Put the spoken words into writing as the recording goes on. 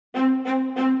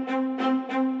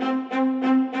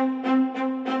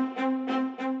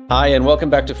Hi, and welcome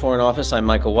back to Foreign Office. I'm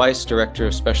Michael Weiss, Director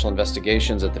of Special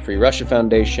Investigations at the Free Russia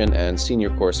Foundation and Senior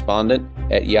Correspondent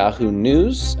at Yahoo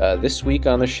News. This week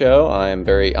on the show, I am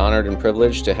very honored and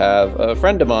privileged to have a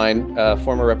friend of mine,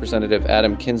 former Representative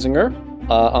Adam Kinzinger,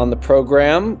 on the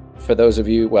program. For those of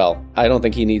you, well, I don't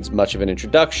think he needs much of an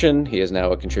introduction. He is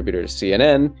now a contributor to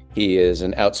CNN. He is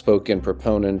an outspoken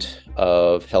proponent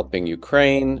of helping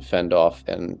Ukraine fend off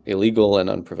an illegal and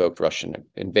unprovoked Russian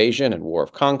invasion and war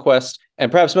of conquest.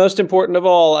 And perhaps most important of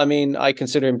all, I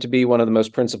consider him to be one of the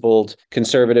most principled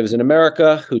conservatives in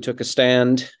America who took a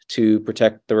stand to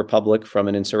protect the republic from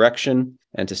an insurrection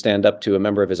and to stand up to a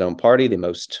member of his own party, the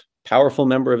most powerful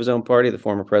member of his own party, the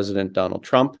former president, Donald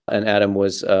Trump. And Adam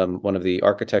was one of the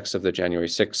architects of the January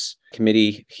 6th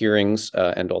committee hearings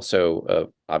and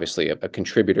also obviously a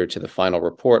contributor to the final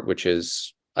report, which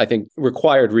is, I think,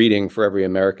 required reading for every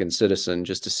American citizen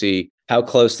just to see how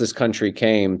close this country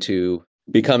came to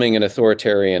becoming an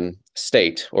authoritarian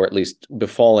state, or at least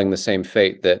befalling the same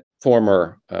fate that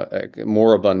former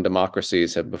moribund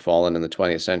democracies have befallen in the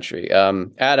 20th century.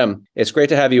 Adam, it's great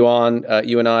to have you on.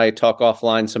 You and I talk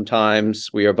offline sometimes.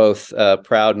 We are both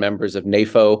proud members of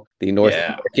NAFO, the North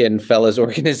American Fellows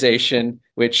Organization,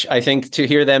 which I think to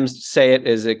hear them say it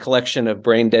is a collection of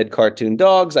brain-dead cartoon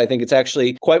dogs. I think it's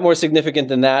actually quite more significant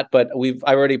than that, but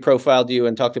I already profiled you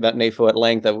and talked about NAFO at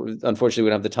length. Unfortunately, we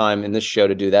don't have the time in this show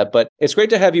to do that, but it's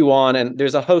great to have you on, and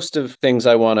there's a host of things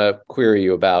I want to query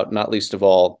you about, not least of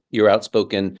all, your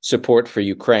outspoken support for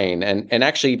Ukraine. And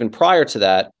actually, even prior to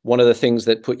that, one of the things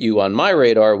that put you on my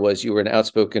radar was you were an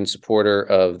outspoken supporter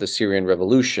of the Syrian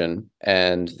revolution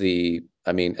and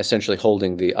essentially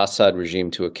holding the Assad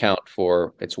regime to account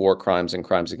for its war crimes and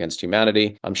crimes against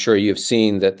humanity. I'm sure you've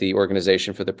seen that the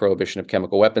Organization for the Prohibition of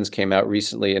Chemical Weapons came out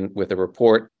recently with a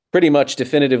report pretty much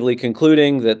definitively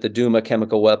concluding that the Duma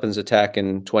chemical weapons attack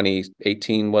in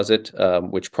 2018, was it,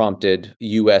 which prompted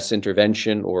U.S.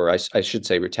 intervention, or I should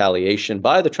say retaliation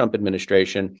by the Trump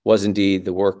administration, was indeed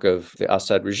the work of the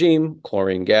Assad regime.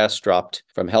 Chlorine gas dropped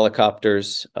from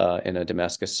helicopters in a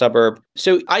Damascus suburb.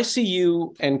 So I see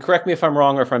you, and correct me if I'm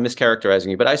wrong or if I'm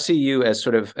mischaracterizing you, but I see you as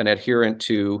sort of an adherent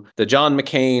to the John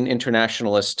McCain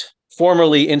internationalist,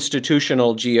 formerly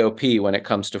institutional GOP when it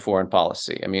comes to foreign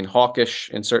policy. Hawkish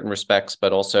in certain respects,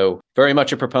 but also very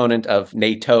much a proponent of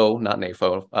NATO, not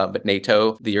NAFO, but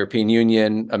NATO, the European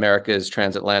Union, America's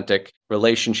transatlantic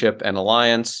relationship and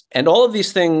alliance. And all of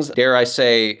these things, dare I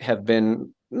say, have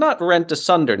been not rent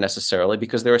asunder necessarily,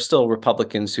 because there are still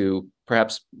Republicans who,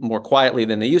 perhaps more quietly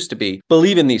than they used to be,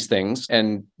 believe in these things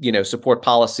and, support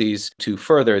policies to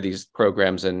further these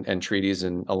programs and treaties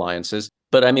and alliances.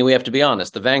 But we have to be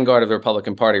honest, the vanguard of the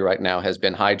Republican Party right now has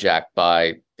been hijacked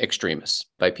by extremists,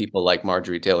 by people like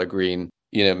Marjorie Taylor Greene,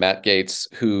 Matt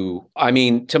Gaetz, who,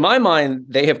 to my mind,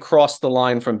 they have crossed the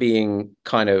line from being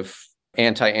kind of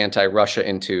anti-Russia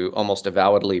into almost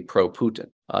avowedly pro-Putin.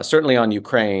 Certainly on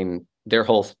Ukraine, their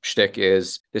whole shtick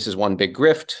is this is one big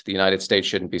grift. The United States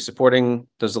shouldn't be supporting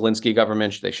the Zelensky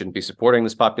government. They shouldn't be supporting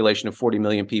this population of 40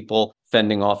 million people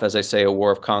fending off, as I say, a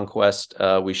war of conquest.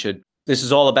 This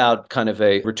is all about kind of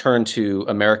a return to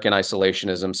American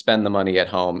isolationism, spend the money at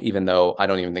home, even though I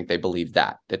don't even think they believe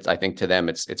that. I think to them,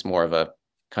 it's more of a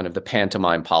kind of the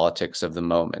pantomime politics of the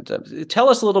moment. Tell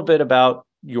us a little bit about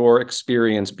your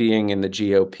experience being in the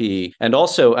GOP. And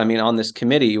also, on this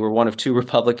committee, you were one of two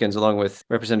Republicans, along with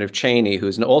Representative Cheney,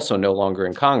 who's also no longer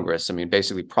in Congress.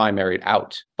 Basically primaried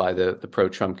out by the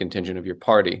pro-Trump contingent of your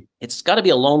party. It's got to be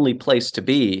a lonely place to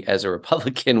be as a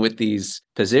Republican with these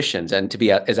positions and to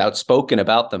be as outspoken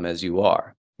about them as you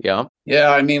are. Yeah?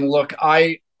 Yeah, look,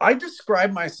 I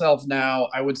describe myself now,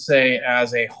 I would say,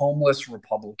 as a homeless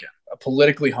Republican, a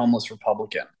politically homeless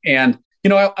Republican. And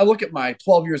I look at my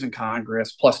 12 years in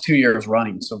Congress plus 2 years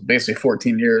running, so basically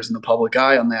 14 years in the public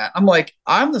eye on that. I'm like,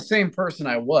 I'm the same person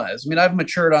I was. I've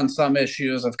matured on some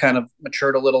issues. I've kind of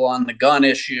matured a little on the gun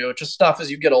issue. Just stuff as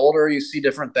you get older, you see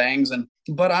different things.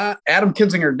 But Adam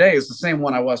Kinzinger today is the same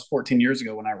one I was 14 years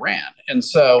ago when I ran. And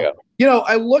so,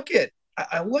 I look at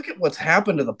what's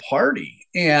happened to the party,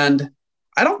 and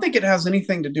I don't think it has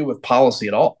anything to do with policy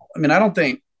at all.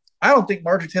 I don't think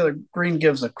Marjorie Taylor Greene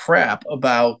gives a crap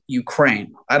about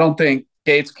Ukraine. I don't think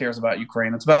Gaetz cares about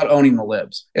Ukraine. It's about owning the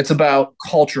libs. It's about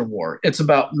culture war. It's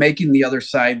about making the other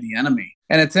side the enemy.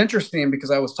 And it's interesting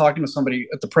because I was talking to somebody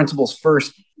at the principal's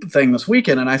first thing this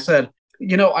weekend, and I said,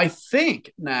 I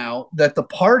think now that the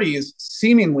parties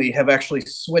seemingly have actually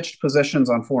switched positions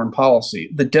on foreign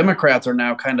policy. The Democrats are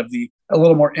now kind of a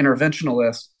little more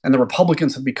interventionist, and the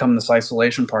Republicans have become this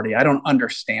isolation party. I don't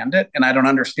understand it, and I don't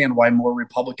understand why more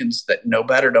Republicans that know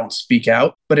better don't speak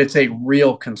out. But it's a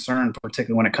real concern,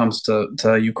 particularly when it comes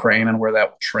to Ukraine and where that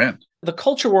will trend. The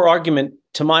culture war argument,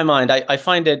 to my mind, I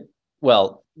find it,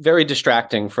 well, very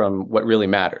distracting from what really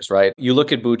matters, right? You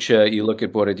look at Bucha, you look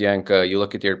at Borodyanka, you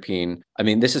look at Irpin. I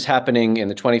mean, this is happening in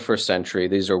the 21st century.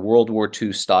 These are World War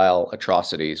II style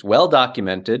atrocities, well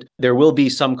documented. There will be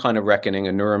some kind of reckoning,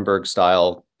 a Nuremberg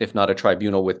style, if not a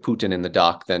tribunal with Putin in the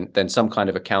dock, then some kind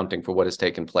of accounting for what has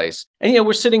taken place. And,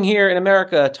 we're sitting here in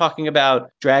America talking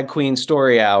about drag queen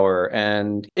story hour.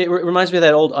 And it reminds me of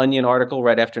that old Onion article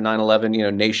right after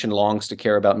 9/11, nation longs to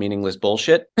care about meaningless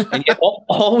bullshit. And yet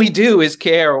all we do is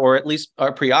care, or at least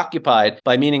are preoccupied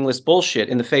by meaningless bullshit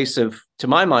in the face of, to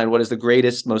my mind, what is the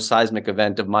greatest, most seismic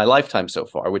event of my lifetime so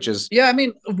far, which is... Yeah, I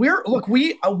mean, we are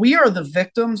the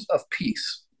victims of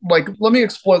peace. Like, let me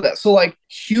explore that. So, like,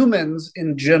 humans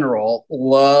in general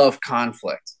love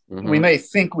conflict. Mm-hmm. We may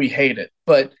think we hate it,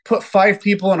 but put 5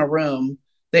 people in a room,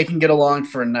 they can get along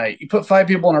for a night. You put 5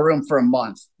 people in a room for a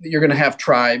month, you're going to have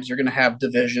tribes, you're going to have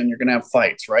division, you're going to have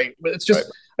fights, right? But it's just,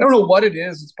 right. I don't know what it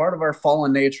is. It's part of our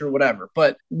fallen nature, whatever.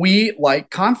 But we like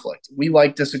conflict. We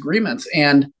like disagreements.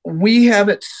 And we have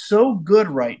it so good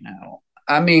right now.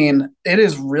 I mean, it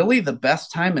is really the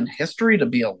best time in history to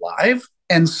be alive.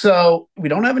 And so we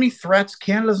don't have any threats.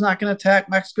 Canada's not going to attack.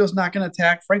 Mexico's not going to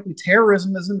attack. Frankly,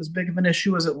 terrorism isn't as big of an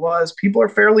issue as it was. People are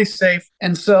fairly safe.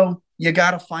 And so you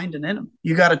got to find an enemy.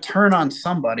 You got to turn on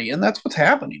somebody. And that's what's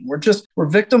happening. We're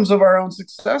victims of our own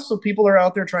success. So people are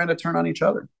out there trying to turn on each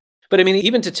other. But I mean,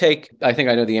 even to take, I think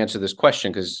I know the answer to this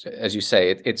question, because as you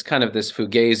say, it's kind of this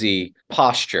Fugazi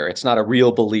posture. It's not a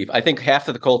real belief. I think half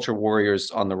of the culture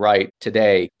warriors on the right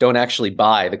today don't actually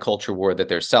buy the culture war that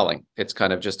they're selling. It's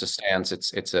kind of just a stance.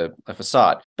 It's a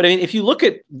facade. But I mean, if you look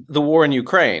at the war in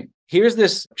Ukraine, here's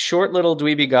this short little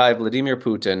dweeby guy, Vladimir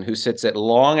Putin, who sits at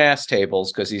long ass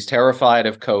tables because he's terrified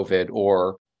of COVID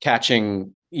or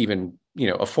catching even,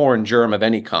 a foreign germ of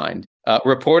any kind.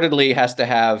 Reportedly has to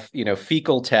have,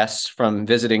 fecal tests from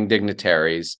visiting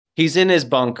dignitaries. He's in his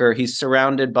bunker. He's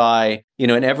surrounded by,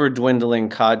 an ever dwindling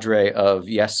cadre of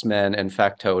yes men and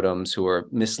factotums who are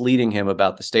misleading him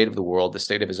about the state of the world, the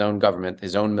state of his own government,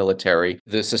 his own military,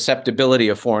 the susceptibility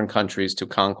of foreign countries to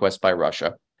conquest by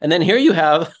Russia. And then here you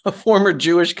have a former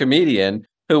Jewish comedian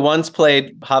who once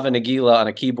played Hava Nagila on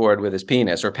a keyboard with his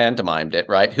penis, or pantomimed it,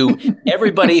 right? Who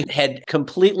everybody had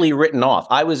completely written off.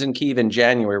 I was in Kyiv in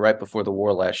January, right before the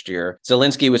war last year.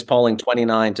 Zelensky was polling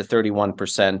 29 to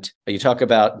 31%. You talk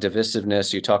about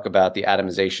divisiveness, you talk about the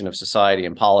atomization of society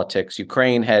and politics.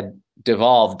 Ukraine had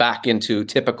devolved back into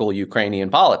typical Ukrainian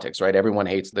politics, right? Everyone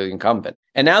hates the incumbent.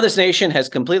 And now this nation has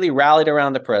completely rallied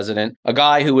around the president, a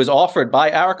guy who was offered by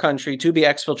our country to be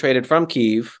exfiltrated from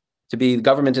Kyiv, to be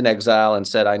government in exile, and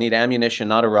said, I need ammunition,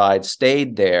 not a ride,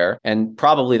 stayed there. And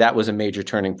probably that was a major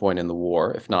turning point in the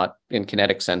war, if not in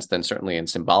kinetic sense, then certainly in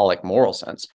symbolic, moral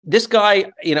sense. This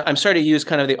guy, I'm sorry to use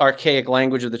kind of the archaic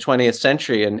language of the 20th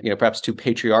century and, perhaps too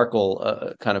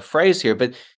patriarchal kind of phrase here,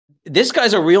 but this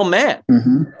guy's a real man.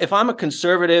 Mm-hmm. If I'm a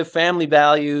conservative, family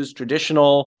values,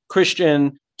 traditional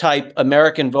Christian type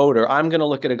American voter, I'm going to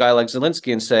look at a guy like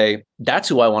Zelensky and say, that's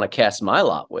who I want to cast my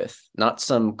lot with, not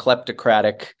some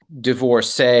kleptocratic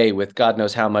divorcee with God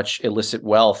knows how much illicit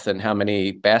wealth and how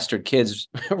many bastard kids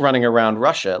running around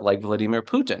Russia like Vladimir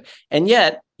Putin. And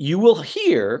yet you will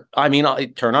hear,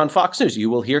 turn on Fox News,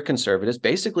 you will hear conservatives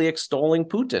basically extolling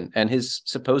Putin and his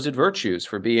supposed virtues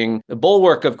for being the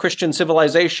bulwark of Christian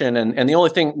civilization and the only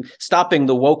thing stopping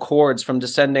the woke hordes from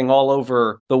descending all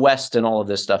over the West and all of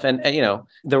this stuff. And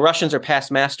the Russians are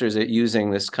past masters at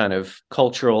using this kind of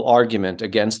cultural argument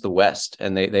against the West,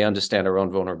 and they understand our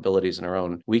own vulnerabilities and our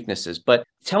own weaknesses. But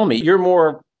tell me, you're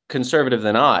more conservative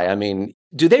than I. I mean,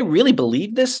 do they really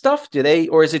believe this stuff? Do they,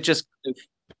 or is it just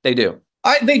they do?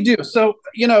 They do. So,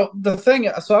 the thing,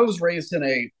 so I was raised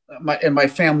in my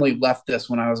family left this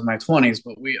when I was in my 20s,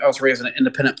 but I was raised in an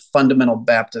independent fundamental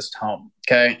Baptist home.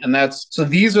 Okay. And so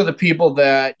these are the people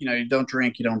that, you don't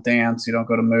drink, you don't dance, you don't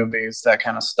go to movies, that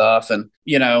kind of stuff. And,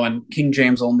 and King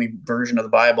James only version of the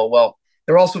Bible. Well,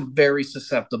 they're also very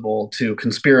susceptible to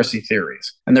conspiracy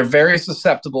theories. And they're very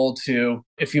susceptible to,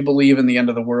 if you believe in the end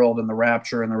of the world and the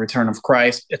rapture and the return of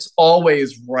Christ, it's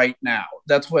always right now.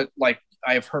 That's what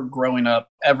I've heard growing up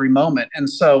every moment. And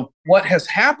so what has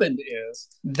happened is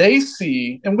they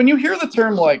see, and when you hear the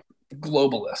term like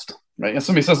globalist, right? And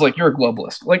somebody says you're a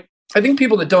globalist, I think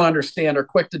people that don't understand are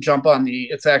quick to jump on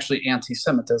it's actually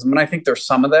anti-Semitism. And I think there's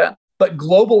some of that. But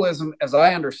globalism, as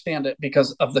I understand it,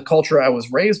 because of the culture I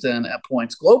was raised in at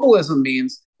points, globalism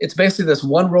means it's basically this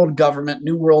one world government,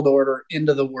 new world order, end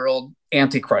of the world,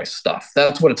 antichrist stuff.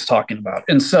 That's what it's talking about.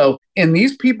 And so in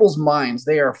these people's minds,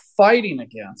 they are fighting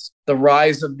against the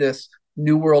rise of this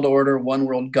new world order, one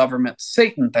world government,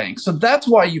 Satan thing. So that's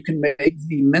why you can make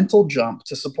the mental jump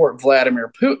to support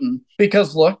Vladimir Putin,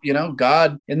 because look,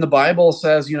 God in the Bible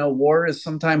says, war is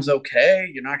sometimes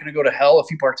okay. You're not going to go to hell if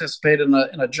you participate in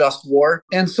a just war.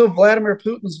 And so Vladimir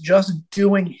Putin's just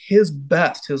doing his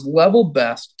best, his level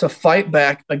best to fight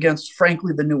back against,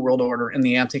 frankly, the new world order and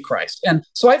the Antichrist. And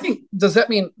so I think, does that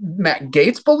mean Matt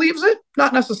Gaetz believes it?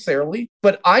 Not necessarily,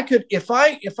 but I could, if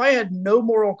I had no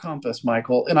moral compass,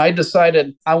 Michael, and I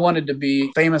decided I wanted to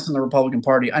be famous in the Republican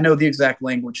Party, I know the exact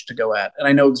language to go at, and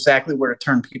I know exactly where to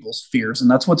turn people's fears,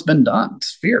 and that's what's been done.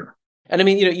 It's fear. And I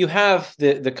mean, you have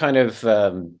the kind of,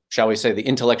 shall we say, the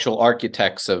intellectual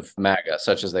architects of MAGA,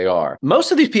 such as they are.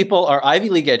 Most of these people are Ivy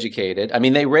League educated. I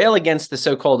mean, they rail against the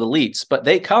so-called elites, but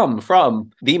they come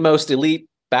from the most elite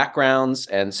backgrounds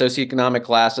and socioeconomic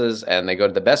classes, and they go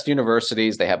to the best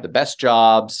universities. They have the best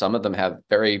jobs. Some of them have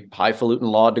very highfalutin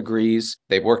law degrees.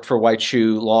 They've worked for white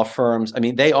shoe law firms. I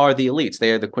mean, they are the elites.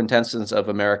 They are the quintessence of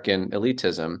American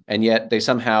elitism. And yet they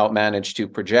somehow manage to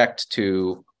project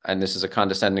to, and this is a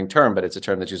condescending term, but it's a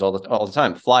term that's used all the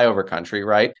time, flyover country,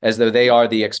 right? As though they are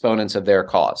the exponents of their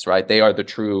cause, right? They are the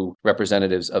true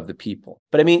representatives of the people.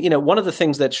 But I mean, one of the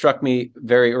things that struck me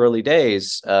very early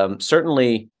days,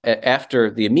 certainly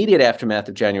after the immediate aftermath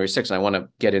of January 6th, and I want to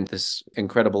get into this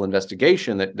incredible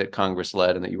investigation that Congress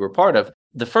led and that you were part of,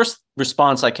 the first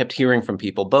response I kept hearing from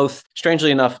people, both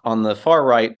strangely enough on the far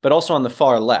right, but also on the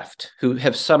far left, who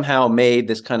have somehow made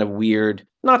this kind of weird,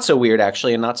 not so weird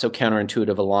actually, and not so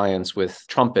counterintuitive alliance with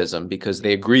Trumpism, because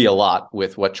they agree a lot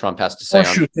with what Trump has to say.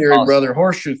 Horseshoe theory, brother.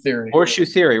 Horseshoe theory. Horseshoe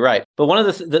theory, right. But one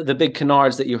of the big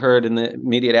canards that you heard in the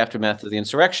immediate aftermath of the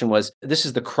insurrection was, this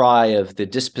is the cry of the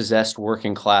dispossessed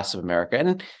working class of America.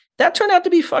 And that turned out to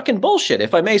be fucking bullshit,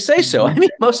 if I may say so. I mean,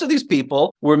 most of these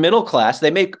people were middle class. They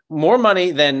make more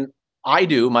money than I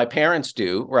do, my parents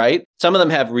do, right? Some of them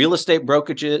have real estate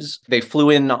brokerages. They flew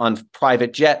in on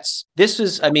private jets. This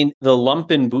is, I mean, the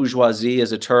lumpen bourgeoisie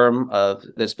is a term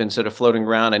that's been sort of floating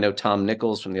around. I know Tom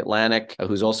Nichols from The Atlantic,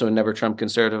 who's also a never Trump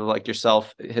conservative like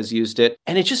yourself, has used it.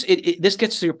 And it just, this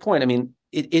gets to your point. I mean,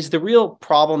 it is the real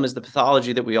problem, is the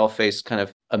pathology that we all face, kind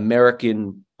of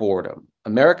American boredom.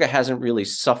 America hasn't really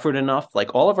suffered enough.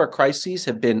 Like, all of our crises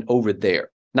have been over there.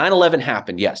 9/11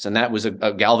 happened, yes, and that was a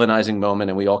galvanizing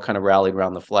moment, and we all kind of rallied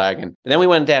around the flag. And then we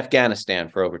went to Afghanistan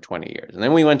for over 20 years, and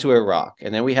then we went to Iraq,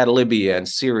 and then we had Libya and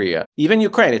Syria, even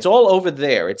Ukraine. It's all over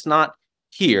there. It's not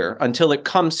here until it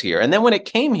comes here. And then when it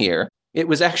came here, it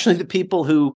was actually the people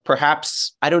who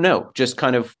perhaps, I don't know, just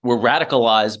kind of were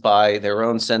radicalized by their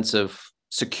own sense of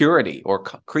security or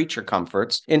creature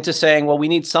comforts into saying, well, we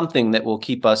need something that will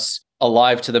keep us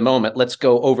alive to the moment. Let's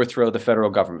go overthrow the federal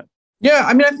government. Yeah,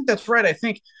 I mean, I think that's right. I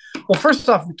think, well, first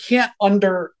off, we can't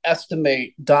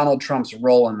underestimate Donald Trump's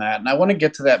role in that. And I want to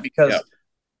get to that because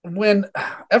when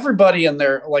everybody in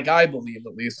there, like I believe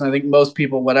at least, and I think most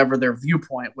people, whatever their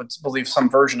viewpoint, would believe some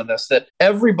version of this, that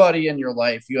everybody in your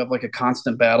life, you have like a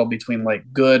constant battle between like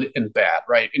good and bad,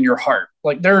 right? In your heart.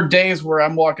 Like, there are days where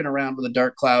I'm walking around with a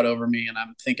dark cloud over me and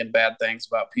I'm thinking bad things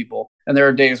about people. And there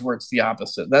are days where it's the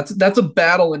opposite. That's a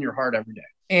battle in your heart every day.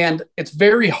 And it's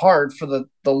very hard for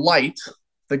the light,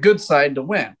 the good side, to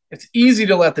win. It's easy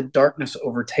to let the darkness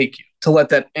overtake you, to let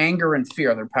that anger and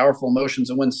fear, their powerful emotions.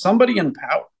 And when somebody in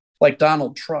power, like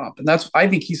Donald Trump, and I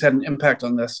think he's had an impact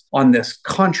on this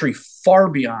country far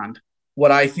beyond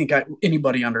what I think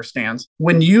anybody understands.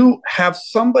 When you have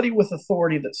somebody with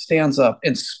authority that stands up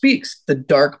and speaks the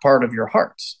dark part of your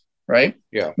hearts, right?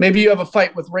 Yeah. Maybe you have a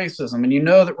fight with racism and you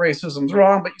know that racism's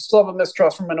wrong, but you still have a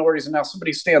mistrust for minorities. And now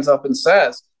somebody stands up and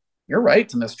says, you're right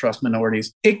to mistrust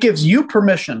minorities. It gives you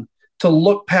permission to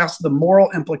look past the moral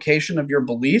implication of your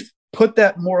belief, put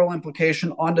that moral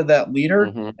implication onto that leader,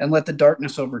 and let the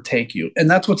darkness overtake you. And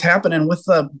that's what's happening with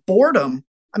the boredom.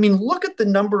 I mean, look at the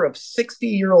number of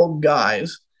 60-year-old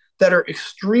guys that are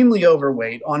extremely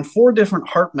overweight on 4 different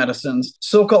heart medicines,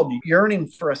 so-called yearning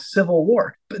for a civil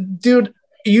war. But dude,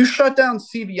 you shut down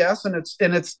CVS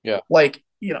and it's like,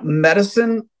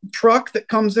 medicine truck that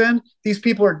comes in, these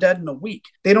people are dead in a week.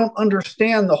 They don't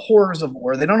understand the horrors of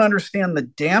war. They don't understand the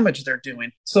damage they're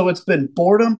doing. So it's been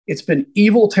boredom. It's been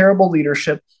evil, terrible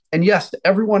leadership. And yes, to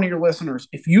every one of your listeners,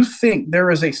 if you think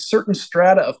there is a certain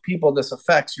strata of people this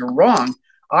affects, you're wrong.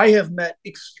 I've met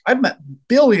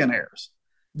billionaires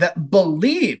that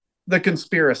believe the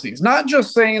conspiracies, not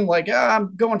just saying like,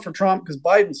 I'm going for Trump because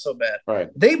Biden's so bad. Right.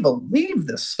 They believe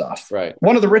this stuff. Right.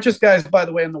 One of the richest guys, by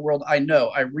the way, in the world, I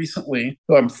know,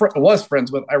 who I was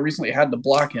friends with, I recently had to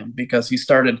block him because he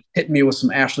started hitting me with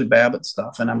some Ashley Babbitt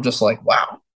stuff. And I'm just like,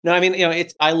 wow. No, I mean,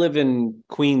 I live in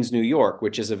Queens, New York,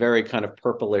 which is a very kind of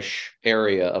purplish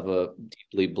area of a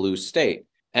deeply blue state.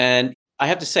 And I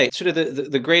have to say, sort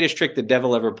of the greatest trick the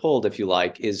devil ever pulled, if you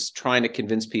like, is trying to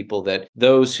convince people that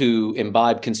those who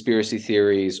imbibe conspiracy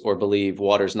theories or believe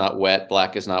water's not wet,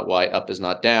 black is not white, up is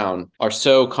not down, are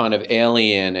so kind of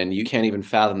alien and you can't even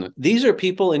fathom them. These are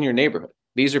people in your neighborhood.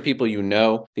 These are people you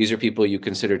know. These are people you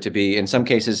consider to be, in some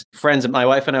cases, friends. My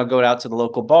wife and I will go out to the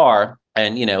local bar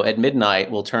and, at midnight,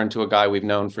 we'll turn to a guy we've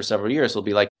known for several years. We'll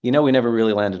be like, we never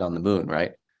really landed on the moon,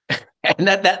 right? And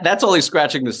that's only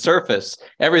scratching the surface.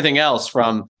 Everything else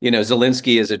from,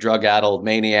 Zelensky is a drug-addled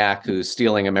maniac who's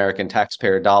stealing American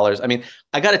taxpayer dollars. I mean,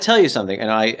 I got to tell you something,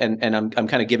 and I'm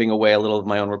kind of giving away a little of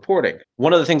my own reporting.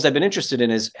 One of the things I've been interested in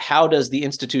is how does the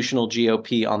institutional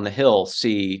GOP on the Hill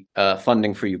see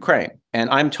funding for Ukraine? And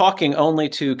I'm talking only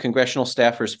to congressional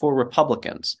staffers for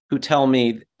Republicans who tell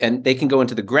me, and they can go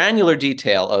into the granular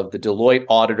detail of the Deloitte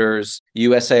auditors,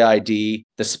 USAID,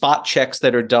 the spot checks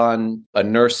that are done, a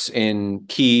nurse in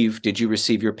Kyiv, did you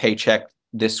receive your paycheck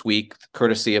this week,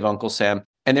 courtesy of Uncle Sam?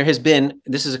 And there has been,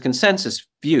 this is a consensus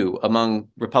view among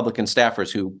Republican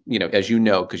staffers who, as you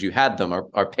know, because you had them,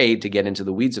 are paid to get into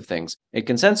the weeds of things, a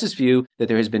consensus view that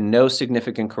there has been no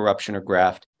significant corruption or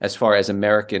graft as far as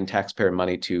American taxpayer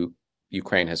money to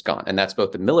Ukraine has gone. And that's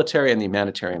both the military and the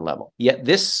humanitarian level. Yet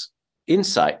this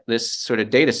insight, this sort of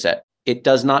data set, it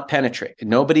does not penetrate.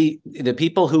 The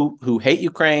people who hate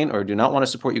Ukraine or do not want to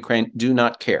support Ukraine do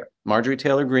not care. Marjorie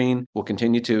Taylor Greene will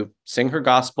continue to sing her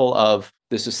gospel of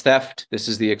this is theft, this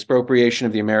is the expropriation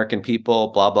of the American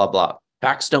people, blah, blah, blah.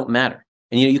 Facts don't matter.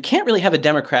 And you can't really have a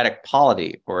democratic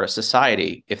polity or a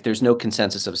society if there's no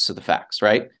consensus as to the facts,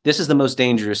 right? This is the most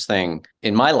dangerous thing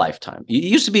in my lifetime. It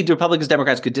used to be the Republicans,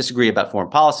 Democrats could disagree about foreign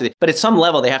policy, but at some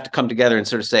level they have to come together and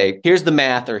sort of say, here's the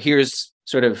math, or here's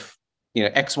sort of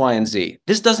X, Y, and Z.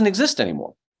 This doesn't exist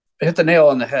anymore. Hit the nail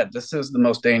on the head. This is the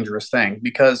most dangerous thing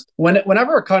because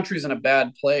whenever a country's in a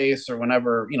bad place or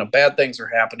whenever, bad things are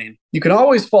happening, you can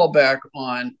always fall back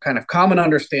on kind of common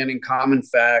understanding, common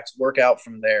facts, work out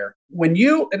from there.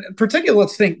 In particular,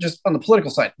 let's think just on the political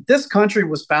side, this country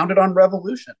was founded on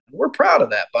revolution. We're proud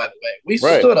of that, by the way. We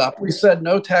stood up, we said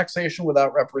no taxation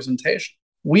without representation.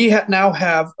 We now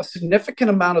have a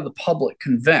significant amount of the public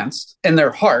convinced in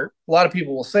their heart. A lot of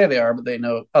people will say they are, but they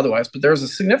know otherwise. But there's a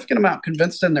significant amount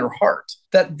convinced in their heart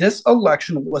that this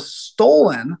election was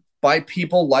stolen by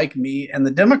people like me and the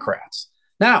Democrats.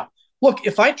 Now, look,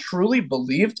 if I truly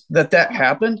believed that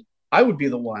happened, I would be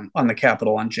the one on the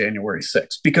Capitol on January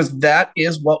 6th, because that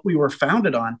is what we were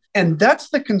founded on. And that's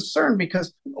the concern,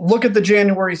 because look at the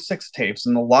January 6th tapes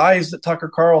and the lies that Tucker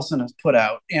Carlson has put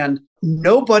out. And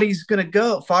nobody's going to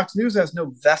go. Fox News has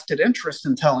no vested interest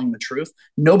in telling the truth.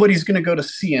 Nobody's going to go to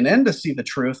CNN to see the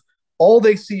truth. All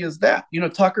they see is that.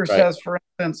 Tucker says, for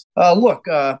instance, look,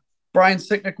 Brian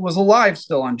Sicknick was alive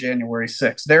still on January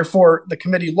 6th. Therefore, the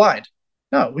committee lied.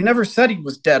 No, we never said he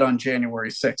was dead on January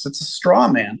 6th. It's a straw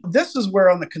man. This is where,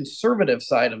 on the conservative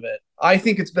side of it, I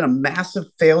think it's been a massive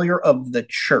failure of the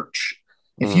church.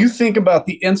 If you think about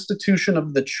the institution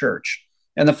of the church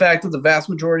and the fact that the vast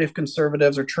majority of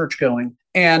conservatives are church-going,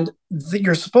 and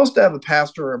you're supposed to have a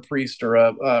pastor or a priest or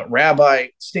a rabbi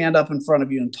stand up in front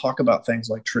of you and talk about things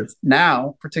like truth.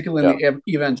 Now, particularly in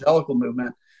the evangelical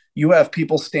movement, you have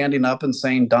people standing up and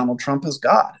saying Donald Trump is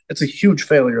God. It's a huge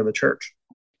failure of the church.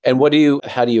 And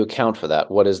how do you account for that?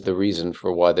 What is the reason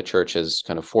for why the church has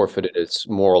kind of forfeited its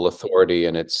moral authority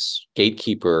and its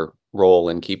gatekeeper role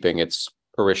in keeping its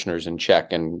parishioners in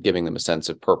check and giving them a sense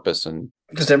of purpose? And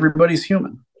because everybody's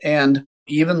human, and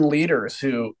even leaders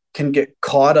who can get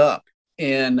caught up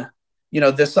in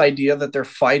this idea that they're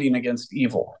fighting against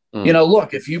evil.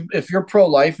 Look, if you're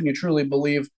pro-life and you truly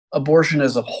believe abortion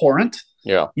is abhorrent,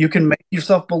 you can make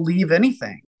yourself believe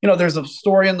anything. There's a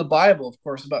story in the Bible, of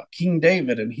course, about King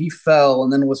David, and he fell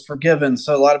and then was forgiven.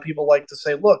 So a lot of people like to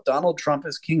say, look, Donald Trump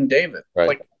is King David.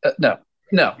 Right.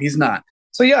 No, he's not.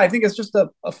 So, I think it's just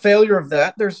a failure of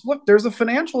that. There's a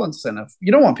financial incentive.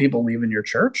 You don't want people leaving your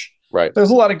church. Right. There's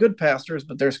a lot of good pastors,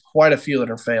 but there's quite a few that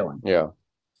are failing. Yeah.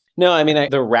 No, I mean,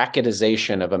 the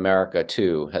racketization of America,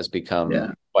 too, has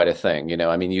become quite a thing.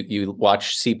 You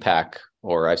watch CPAC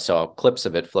or I saw clips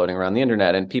of it floating around the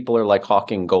internet, and people are like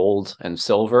hawking gold and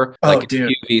silver, Oh, like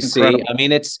dude, QVC. incredible. I mean,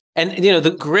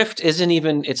 the grift isn't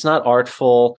even, it's not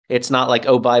artful. It's not like,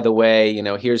 oh, by the way,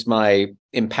 here's my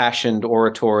impassioned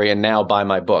oratory and now buy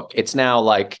my book. It's now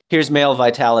like, here's male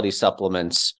vitality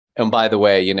supplements. And by the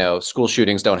way, school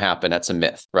shootings don't happen. That's a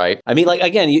myth, right? I mean, like,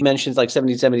 again, you mentioned like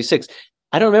 1776.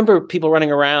 I don't remember people running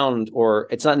around, or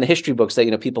it's not in the history books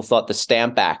that, people thought the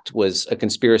Stamp Act was a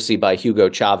conspiracy by Hugo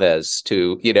Chavez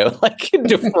to, like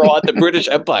defraud the British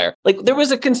Empire. Like there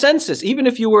was a consensus, even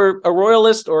if you were a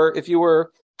royalist or if you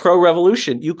were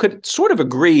pro-revolution, you could sort of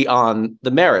agree on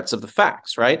the merits of the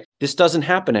facts, right? This doesn't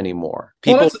happen anymore.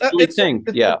 People really think,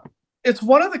 yeah. It's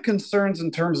one of the concerns in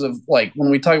terms of like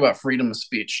when we talk about freedom of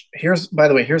speech. By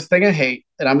the way, here's the thing I hate,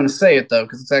 and I'm going to say it though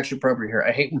because it's actually appropriate here.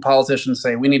 I hate when politicians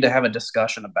say we need to have a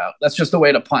discussion about. That's just a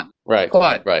way to punt. Right.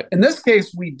 But right. In this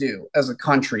case, we do as a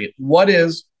country. What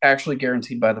is actually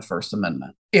guaranteed by the First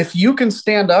Amendment? If you can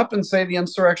stand up and say the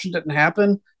insurrection didn't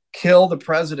happen, kill the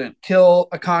president, kill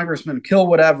a congressman, kill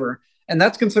whatever, and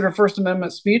that's considered First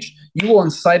Amendment speech, you will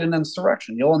incite an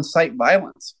insurrection. You'll incite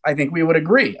violence. I think we would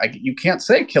agree. You can't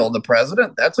say kill the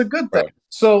president. That's a good thing. Right.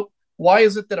 So why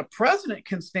is it that a president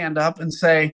can stand up and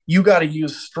say, you got to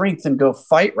use strength and go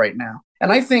fight right now?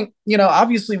 And I think,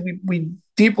 obviously we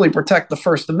deeply protect the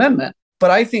First Amendment,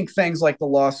 but I think things like the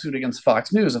lawsuit against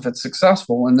Fox News, if it's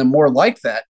successful, and then more like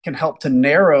that, can help to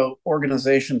narrow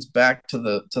organizations back to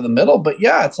the middle. But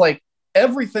yeah, it's like,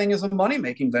 everything is a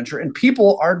money-making venture, and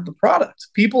people are the product.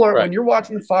 People are, right. When you're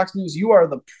watching Fox News, you are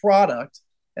the product,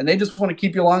 and they just want to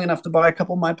keep you long enough to buy a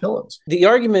couple of My Pillows. The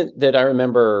argument that I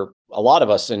remember a lot of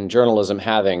us in journalism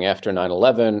having after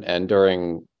 9/11 and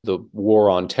during the war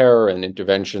on terror and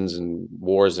interventions and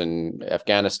wars in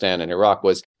Afghanistan and Iraq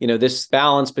was, this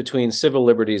balance between civil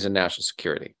liberties and national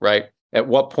security, right? At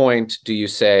what point do you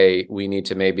say we need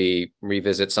to maybe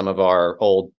revisit some of our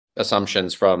old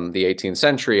assumptions from the 18th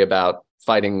century about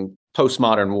fighting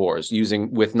postmodern wars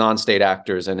with non-state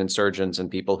actors and insurgents and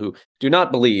people who do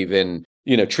not believe in,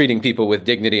 treating people with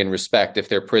dignity and respect if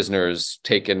they're prisoners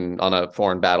taken on a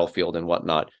foreign battlefield and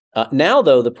whatnot. Now,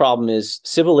 though, the problem is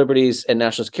civil liberties and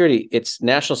national security. It's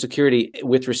national security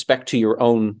with respect to your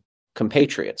own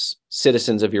compatriots,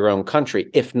 citizens of your own country,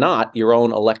 if not your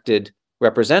own elected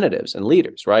representatives and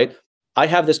leaders, right? I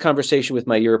have this conversation with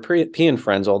my European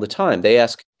friends all the time. They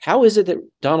ask, how is it that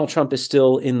Donald Trump is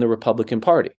still in the Republican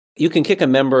Party? You can kick a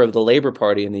member of the Labour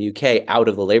Party in the UK out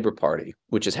of the Labour Party,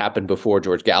 which has happened before.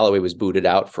 George Galloway was booted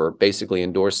out for basically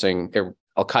endorsing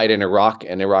Al-Qaeda in Iraq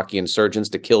and Iraqi insurgents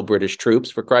to kill British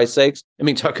troops, for Christ's sakes. I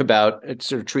mean, talk about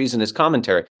sort of treasonous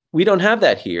commentary. We don't have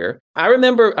that here. I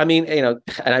remember, and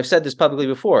I've said this publicly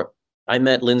before, I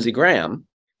met Lindsey Graham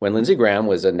when Lindsey Graham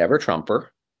was a never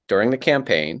Trumper during the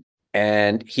campaign.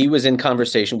 And he was in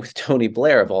conversation with Tony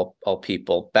Blair, of all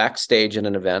people, backstage at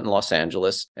an event in Los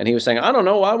Angeles. And he was saying, I don't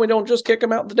know why we don't just kick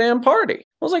him out the damn party.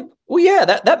 I was like, well, yeah,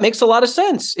 that makes a lot of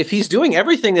sense. If he's doing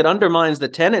everything that undermines the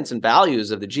tenets and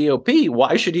values of the GOP,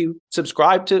 why should he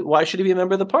be a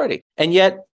member of the party? And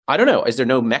yet, I don't know, is there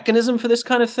no mechanism for this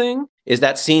kind of thing? Is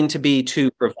that seen to be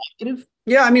too provocative?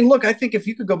 Yeah, look, I think if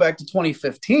you could go back to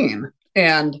 2015,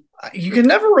 and you can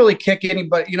never really kick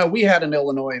anybody. We had in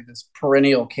Illinois this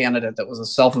perennial candidate that was a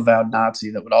self-avowed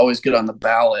Nazi that would always get on the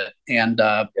ballot and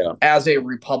as a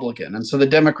Republican. And so the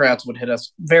Democrats would hit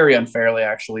us very unfairly,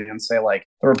 actually, and say, like,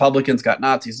 the Republicans got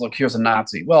Nazis. Look, here's a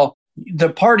Nazi. Well,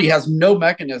 the party has no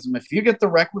mechanism. If you get the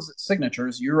requisite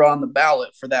signatures, you're on the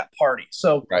ballot for that party.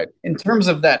 So right. In terms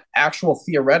of that actual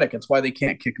theoretic, it's why they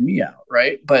can't kick me out,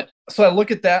 right? But so I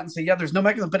look at that and say, yeah, there's no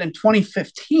mechanism. But in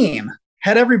 2015,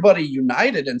 had everybody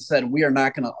united and said, we are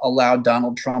not going to allow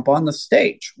Donald Trump on the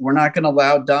stage. We're not going to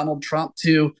allow Donald Trump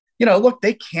to, look,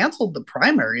 they canceled the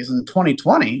primaries in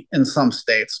 2020 in some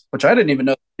states, which I didn't even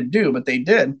know they could do, but they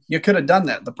did. You could have done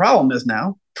that. The problem is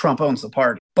now Trump owns the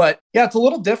party. But yeah, it's a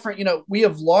little different. We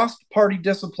have lost party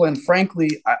discipline.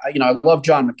 Frankly, I love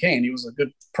John McCain. He was a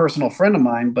good personal friend of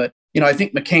mine, but, I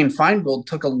think McCain-Feingold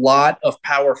took a lot of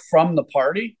power from the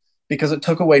party because it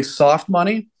took away soft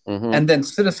money. Mm-hmm. And then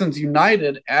Citizens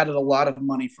United added a lot of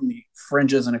money from the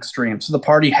fringes and extremes. So the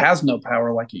party has no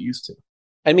power like it used to.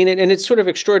 And it's sort of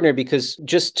extraordinary because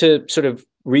just to sort of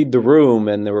read the room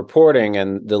and the reporting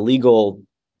and the legal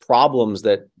problems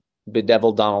that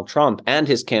bedeviled Donald Trump and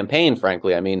his campaign,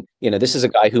 frankly, this is a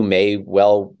guy who may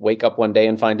well wake up one day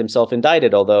and find himself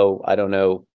indicted, although I don't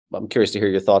know. I'm curious to hear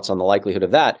your thoughts on the likelihood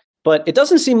of that. But it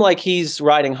doesn't seem like he's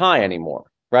riding high anymore.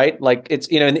 Right? Like it's,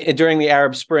 during the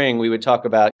Arab Spring, we would talk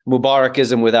about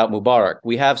Mubarakism without Mubarak.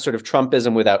 We have sort of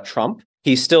Trumpism without Trump.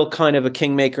 He's still kind of a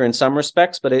kingmaker in some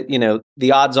respects, but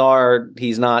the odds are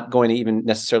he's not going to even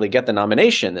necessarily get the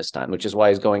nomination this time, which is why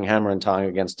he's going hammer and tongue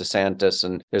against DeSantis,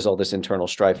 and there's all this internal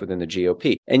strife within the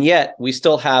GOP. And yet we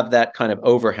still have that kind of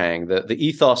overhang. The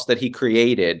ethos that he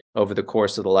created over the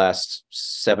course of the last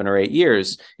 7 or 8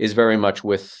 years is very much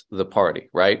with the party,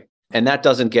 right? And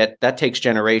that takes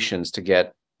generations to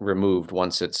get removed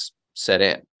once it's set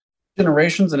in.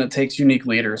 Generations, and it takes unique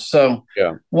leaders. So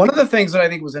one of the things that I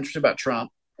think was interesting about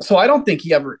Trump, so I don't think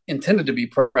he ever intended to be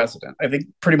president. I think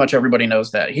pretty much everybody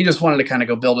knows that. He just wanted to kind of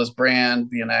go build his brand,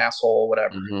 be an asshole,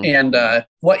 whatever. And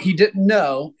what he didn't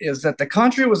know is that the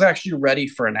country was actually ready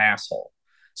for an asshole.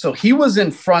 So he was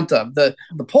in front of the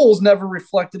polls never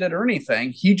reflected it or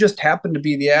anything. He just happened to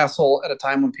be the asshole at a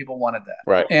time when people wanted that.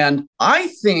 Right. And I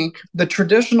think the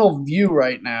traditional view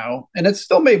right now, and it's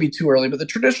still maybe too early, but the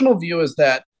traditional view is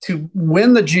that to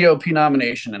win the GOP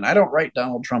nomination, and I don't write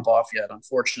Donald Trump off yet,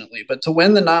 unfortunately, but to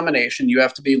win the nomination, you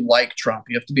have to be like Trump.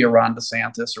 You have to be a Ron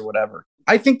DeSantis or whatever.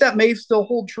 I think that may still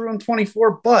hold true in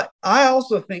 24, but I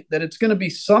also think that it's going to be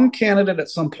some candidate at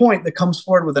some point that comes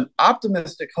forward with an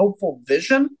optimistic, hopeful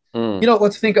vision.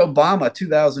 Let's think Obama,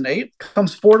 2008,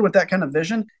 comes forward with that kind of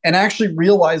vision and actually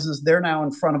realizes they're now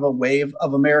in front of a wave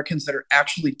of Americans that are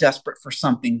actually desperate for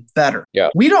something better. Yeah.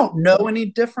 We don't know any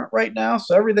different right now.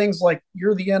 So everything's like,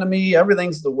 you're the enemy,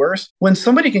 everything's the worst. When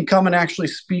somebody can come and actually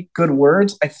speak good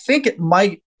words, I think it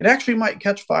actually might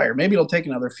catch fire. Maybe it'll take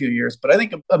another few years, but I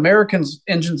think Americans'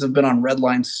 engines have been on red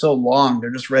lines so long,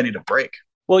 they're just ready to break.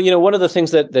 Well, one of the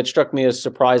things that struck me as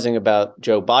surprising about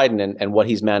Joe Biden and what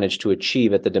he's managed to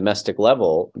achieve at the domestic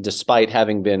level, despite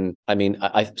having been,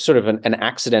 I sort of an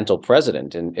accidental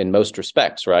president in most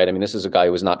respects, right? I mean, this is a guy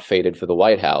who was not fated for the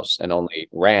White House and only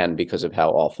ran because of how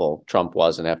awful Trump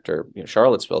was. And after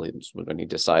Charlottesville, when he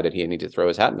decided he needed to throw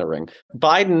his hat in the ring.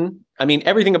 Biden,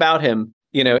 everything about him,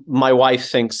 my wife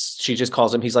thinks, she just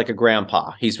calls him, he's like a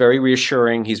grandpa. He's very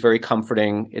reassuring. He's very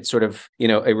comforting. It's sort of,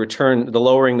 a return, the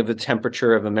lowering of the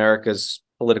temperature of America's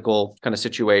political kind of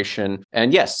situation.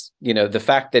 And yes, the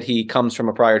fact that he comes from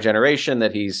a prior generation,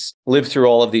 that he's lived through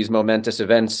all of these momentous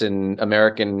events in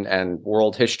American and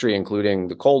world history, including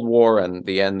the Cold War and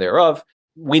the end thereof,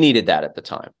 we needed that at the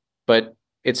time. But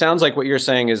it sounds like what you're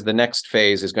saying is the next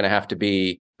phase is going to have to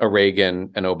be a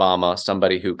Reagan, an Obama,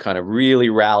 somebody who kind of really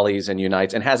rallies and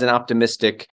unites and has an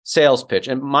optimistic sales pitch.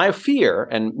 And my fear,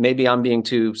 and maybe I'm being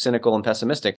too cynical and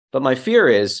pessimistic, but my fear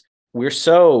is there's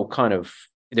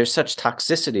such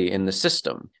toxicity in the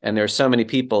system. And there's so many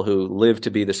people who live to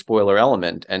be the spoiler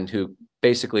element and who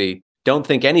basically don't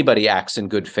think anybody acts in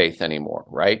good faith anymore,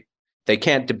 right? They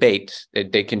can't debate.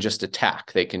 They can just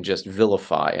attack. They can just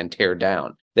vilify and tear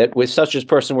down. That with such a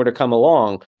person were to come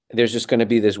along, there's just going to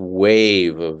be this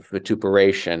wave of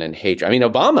vituperation and hatred.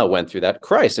 Obama went through that.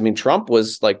 Christ. Trump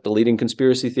was like the leading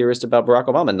conspiracy theorist about Barack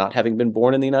Obama not having been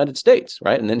born in the United States,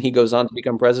 right? And then he goes on to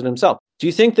become president himself. Do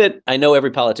you think that, I know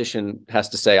every politician has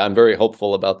to say, I'm very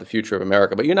hopeful about the future of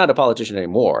America, but you're not a politician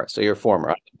anymore. So you're former.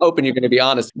 I'm hoping you're going to be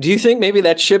honest. Do you think maybe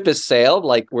that ship has sailed?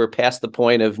 Like we're past the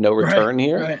point of no return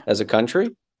here as a country?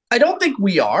 I don't think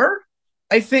we are.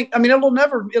 I think,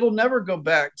 it'll never go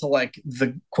back to like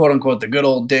the quote unquote, the good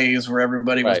old days where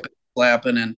everybody was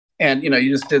slapping and, you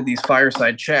just did these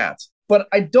fireside chats. But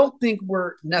I don't think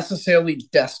we're necessarily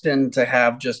destined to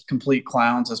have just complete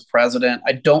clowns as president.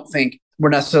 I don't think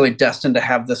we're necessarily destined to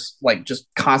have this like just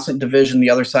constant division. The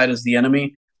other side is the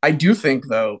enemy. I do think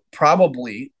though,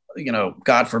 probably,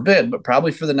 God forbid, but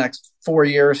probably for the next 4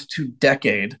 years to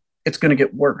decade, it's going to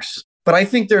get worse. But I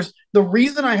think the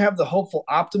reason I have the hopeful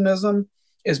optimism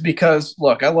is because,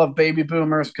 look, I love baby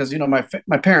boomers because,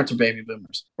 my parents are baby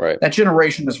boomers. Right. That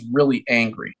generation is really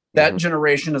angry. That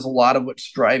generation is a lot of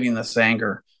what's driving this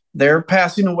anger. They're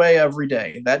passing away every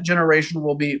day. That generation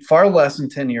will be far less in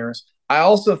 10 years. I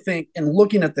also think in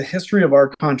looking at the history of our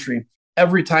country,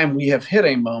 every time we have hit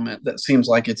a moment that seems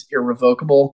like it's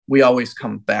irrevocable, we always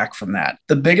come back from that.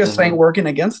 The biggest thing working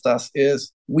against us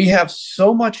is we have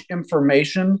so much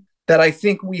information that I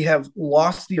think we have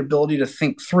lost the ability to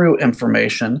think through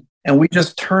information, and we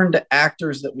just turn to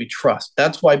actors that we trust.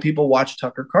 That's why people watch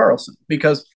Tucker Carlson,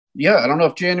 because, I don't know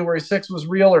if January 6th was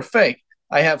real or fake.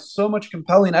 I have so much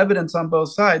compelling evidence on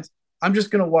both sides. I'm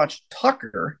just going to watch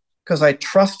Tucker because I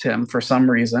trust him for some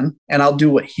reason, and I'll do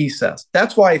what he says.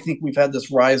 That's why I think we've had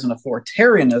this rise in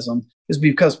authoritarianism, is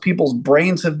because people's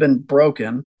brains have been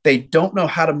broken. They don't know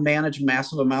how to manage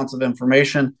massive amounts of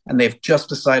information, and they've just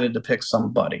decided to pick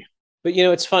somebody. But,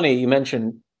 it's funny you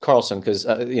mentioned Carlson because,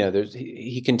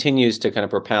 he continues to kind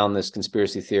of propound this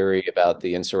conspiracy theory about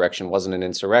the insurrection wasn't an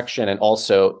insurrection. And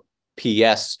also,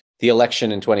 P.S., the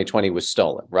election in 2020 was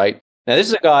stolen, right? Now, this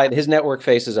is a guy, his network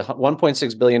faces a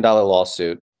 $1.6 billion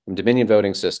lawsuit from Dominion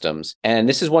Voting Systems. And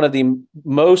this is one of the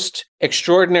most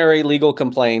extraordinary legal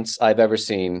complaints I've ever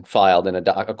seen filed in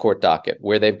a court docket,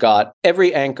 where they've got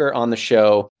every anchor on the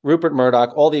show, Rupert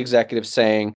Murdoch, all the executives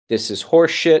saying, this is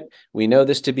horseshit. We know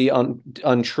this to be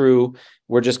untrue.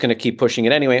 We're just going to keep pushing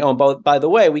it anyway. Oh, and by the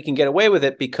way, we can get away with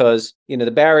it because,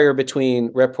 the barrier between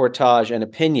reportage and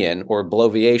opinion or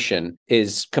bloviation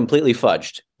is completely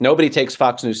fudged. Nobody takes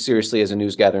Fox News seriously as a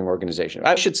news gathering organization.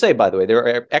 I should say, by the way, there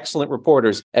are excellent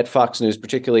reporters at Fox News,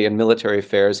 particularly in military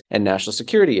affairs and national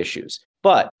security issues.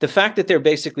 But the fact that they're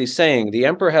basically saying the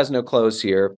emperor has no clothes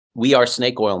here, we are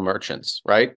snake oil merchants,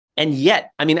 right? And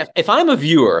yet, if I'm a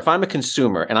viewer, if I'm a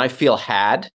consumer and I feel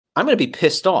had, I'm going to be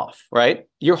pissed off, right?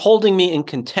 You're holding me in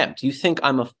contempt. You think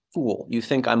I'm a fool. You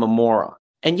think I'm a moron.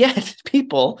 And yet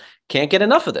people can't get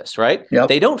enough of this, right? Yep.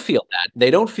 They don't feel that.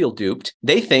 They don't feel duped.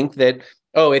 They think that,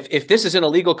 oh, if this is an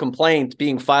illegal complaint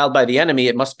being filed by the enemy,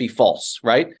 it must be false,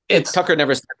 right? Tucker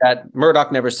never said that.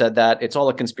 Murdoch never said that. It's all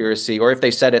a conspiracy. Or if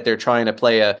they said it, they're trying to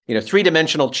play a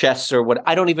three-dimensional chess or what.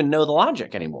 I don't even know the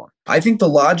logic anymore. I think the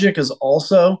logic is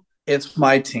also, it's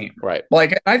my team. Right.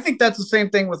 I think that's the same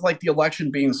thing with the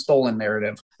election being stolen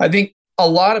narrative. I think a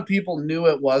lot of people knew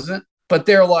it wasn't, but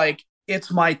they're like,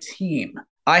 it's my team.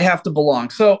 I have to belong.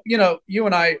 So, you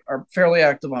and I are fairly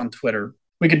active on Twitter.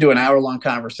 We could do an hour-long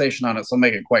conversation on it, so I'll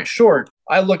make it quite short.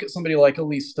 I look at somebody like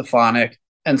Elise Stefanik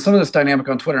and some of this dynamic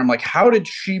on Twitter. I'm like, how did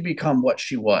she become what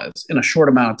she was in a short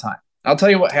amount of time? I'll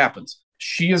tell you what happens.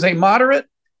 She is a moderate.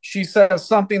 She says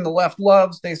something the left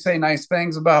loves. They say nice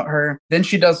things about her. Then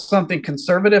she does something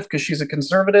conservative because she's a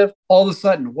conservative. All of a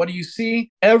sudden, what do you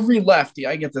see? Every lefty,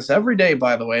 I get this every day,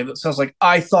 by the way, that says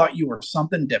I thought you were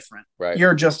something different. Right.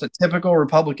 You're just a typical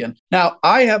Republican. Now,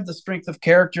 I have the strength of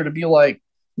character to be like,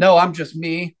 no, I'm just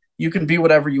me. You can be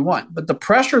whatever you want. But the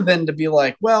pressure then to be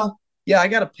like, well, yeah, I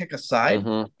got to pick a side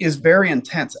is very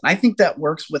intense. And I think that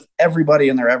works with everybody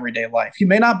in their everyday life. You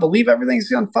may not believe everything you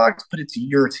see on Fox, but it's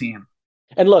your team.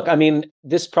 And look,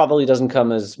 this probably doesn't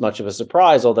come as much of a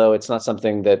surprise, although it's not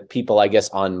something that people, I guess,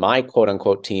 on my quote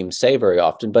unquote team say very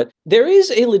often. But there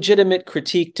is a legitimate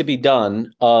critique to be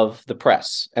done of the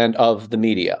press and of the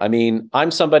media. I'm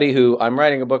somebody I'm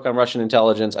writing a book on Russian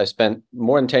intelligence. I spent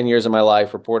more than 10 years of my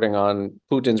life reporting on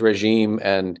Putin's regime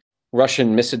and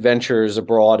Russian misadventures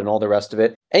abroad and all the rest of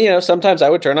it. And, sometimes I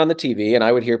would turn on the TV and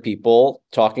I would hear people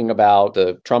talking about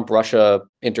the Trump-Russia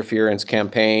interference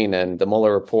campaign and the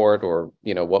Mueller report, or,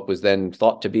 what was then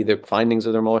thought to be the findings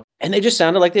of the Mueller. And they just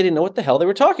sounded like they didn't know what the hell they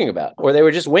were talking about, or they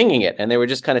were just winging it and they were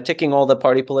just kind of ticking all the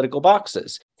party political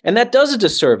boxes. And that does a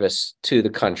disservice to the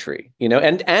country,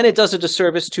 and it does a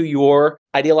disservice to your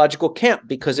ideological camp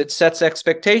because it sets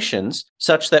expectations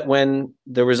such that when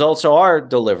the results are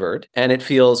delivered and it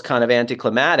feels kind of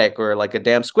anticlimactic or like a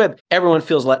damn squib, everyone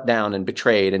feels let down and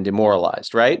betrayed and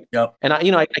demoralized, right? Yep. And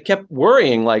I kept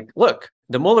worrying, look,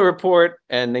 the Mueller report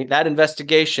and that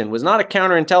investigation was not a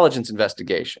counterintelligence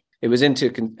investigation. It was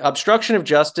into obstruction of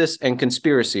justice and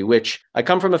conspiracy, which I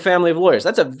come from a family of lawyers.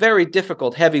 That's a very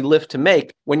difficult, heavy lift to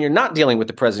make when you're not dealing with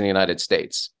the president of the United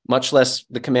States, much less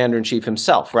the commander in chief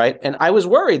himself, right? And I was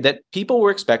worried that people were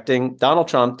expecting Donald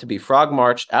Trump to be frog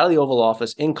marched out of the Oval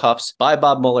Office in cuffs by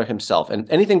Bob Mueller himself. And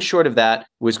anything short of that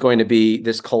was going to be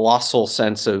this colossal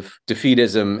sense of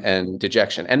defeatism and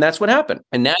dejection. And that's what happened.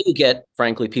 And now you get,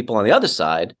 frankly, people on the other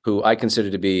side who I consider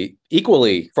to be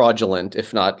equally fraudulent,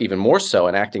 if not even more so,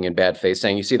 and acting in bad faith,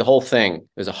 saying, you see, the whole thing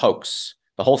is a hoax.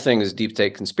 The whole thing is deep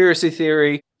state conspiracy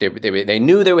theory. They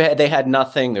knew they had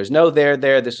nothing. There's no there.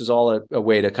 This was all a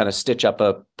way to kind of stitch up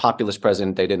a populist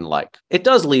president they didn't like. It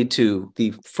does lead to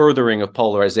the furthering of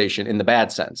polarization in the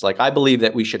bad sense. I believe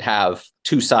that we should have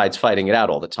two sides fighting it out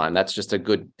all the time. That's just a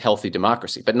good, healthy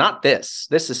democracy, but not this.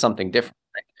 This is something different.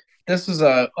 This is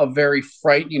a very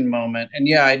frightening moment. And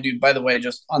yeah, I do. By the way,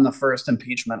 just on the first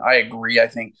impeachment, I agree. I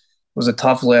think it was a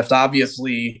tough lift.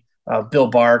 Obviously, Bill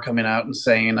Barr coming out and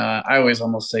saying, I always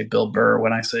almost say Bill Burr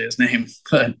when I say his name,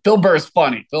 but Bill Burr is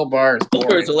funny. Bill Barr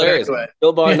is hilarious. Anyway,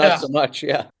 Bill Barr, not so much.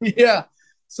 Yeah. Yeah.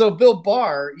 So Bill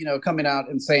Barr, coming out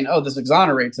and saying, oh, this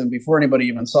exonerates him before anybody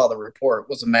even saw the report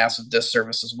was a massive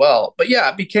disservice as well. But yeah,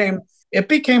 it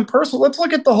became personal. Let's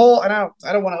look at the whole, and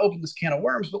I don't want to open this can of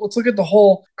worms, but let's look at the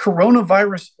whole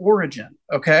coronavirus origin.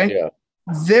 Okay. Yeah.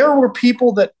 There were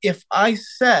people that if I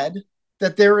said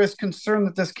that there is concern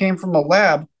that this came from a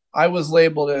lab, I was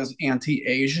labeled as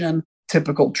anti-Asian,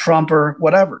 typical Trumper,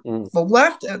 whatever. The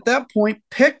left at that point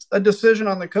picked a decision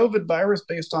on the COVID virus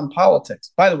based on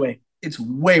politics. By the way, it's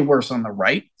way worse on the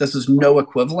right. This is no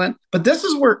equivalent. But this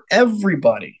is where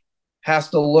everybody has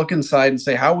to look inside and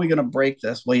say, how are we going to break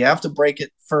this? Well, you have to break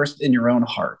it first in your own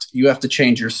heart. You have to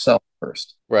change yourself.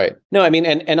 first. Right. No, I mean,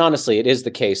 and honestly, it is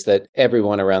the case that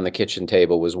everyone around the kitchen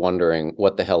table was wondering,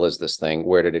 what the hell is this thing?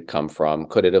 Where did it come from?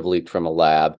 Could it have leaked from a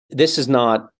lab? This is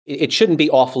not, it shouldn't be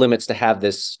off limits to have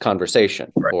this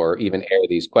conversation or even air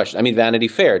these questions. I mean, Vanity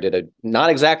Fair did not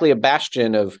exactly a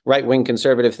bastion of right-wing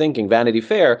conservative thinking, Vanity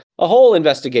Fair, a whole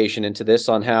investigation into this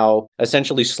on how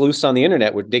essentially sleuths on the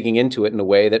internet were digging into it in a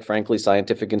way that, frankly,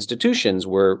 scientific institutions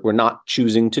were not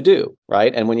choosing to do,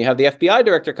 right? And when you have the FBI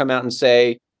director come out and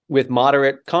say, with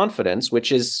moderate confidence,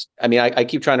 which is, I mean, I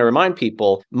keep trying to remind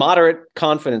people, moderate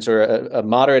confidence or a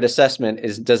moderate assessment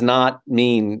does not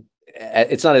mean,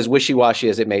 it's not as wishy-washy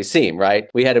as it may seem, right?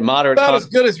 We had a moderate... About as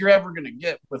good as you're ever going to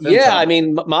get with Yeah, intel. I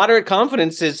mean, moderate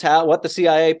confidence is what the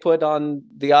CIA put on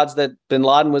the odds that bin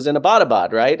Laden was in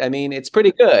Abbottabad, right? I mean, it's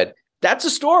pretty good. That's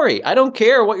a story. I don't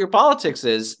care what your politics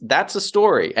is. That's a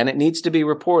story, and it needs to be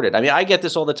reported. I mean, I get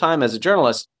this all the time as a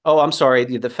journalist. Oh, I'm sorry,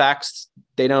 the facts,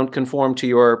 they don't conform to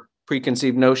your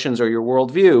preconceived notions or your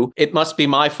worldview. It must be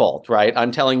my fault, right?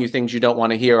 I'm telling you things you don't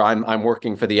want to hear. I'm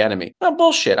working for the enemy. No,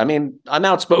 bullshit. I mean, I'm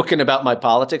outspoken about my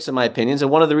politics and my opinions, and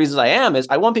one of the reasons I am is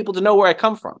I want people to know where I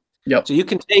come from. Yep. So you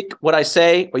can take what I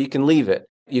say or you can leave it.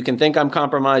 You can think I'm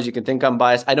compromised. You can think I'm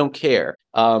biased. I don't care.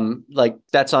 Like,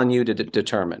 that's on you to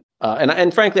determine.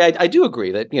 And frankly, I do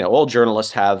agree that, all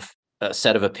journalists have a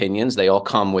set of opinions. They all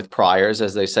come with priors,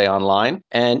 as they say online.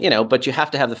 And, but you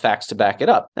have to have the facts to back it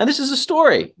up. Now, this is a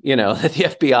story, that the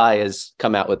FBI has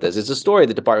come out with this. It's a story,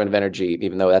 the Department of Energy,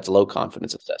 even though that's a low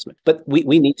confidence assessment. But we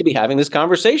need to be having this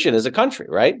conversation as a country,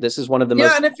 right? This is one of the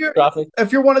most... And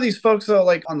if you're one of these folks, though,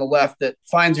 like on the left that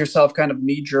finds yourself kind of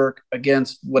knee-jerk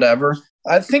against whatever,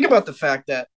 I think about the fact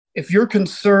that if you're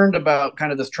concerned about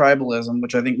kind of this tribalism,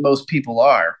 which I think most people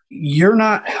are, you're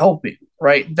not helping,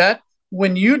 right? That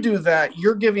when you do that,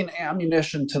 you're giving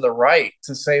ammunition to the right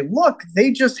to say, look, they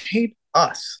just hate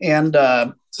us. And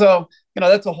so,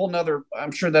 that's a whole nother,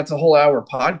 I'm sure that's a whole hour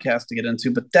podcast to get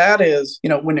into, but that is,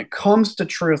 when it comes to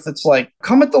truth, it's like,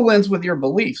 come at the lens with your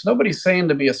beliefs. Nobody's saying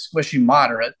to be a squishy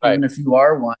moderate, right, even if you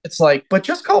are one. It's like, but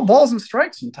just call balls and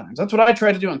strikes sometimes. That's what I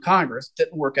tried to do in Congress.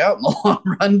 Didn't work out in the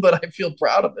long run, but I feel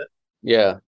proud of it.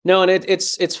 Yeah. No, and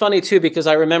it's funny, too, because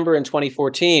I remember in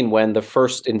 2014 when the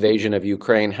first invasion of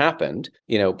Ukraine happened,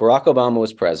 Barack Obama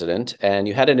was president, and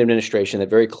you had an administration that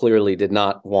very clearly did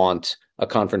not want a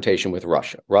confrontation with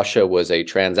Russia. Russia was a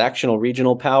transactional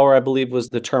regional power, I believe was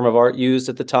the term of art used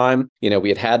at the time.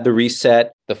 We had the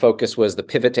reset. The focus was the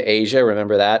pivot to Asia.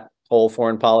 Remember that whole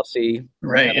foreign policy?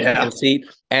 Right, yeah.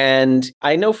 And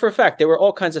I know for a fact there were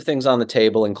all kinds of things on the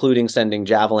table, including sending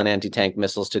Javelin anti-tank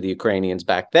missiles to the Ukrainians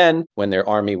back then, when their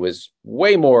army was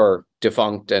way more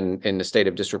defunct and in a state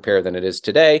of disrepair than it is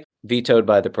today. Vetoed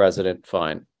by the president,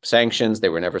 fine. Sanctions, they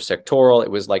were never sectoral.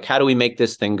 It was like, how do we make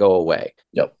this thing go away?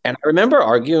 Yep. And I remember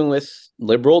arguing with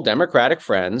liberal Democratic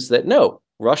friends that no,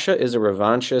 Russia is a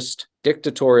revanchist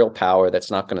dictatorial power that's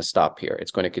not going to stop here.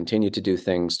 It's going to continue to do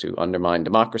things to undermine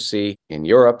democracy in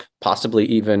Europe, possibly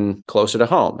even closer to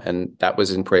home. And that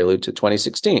was in prelude to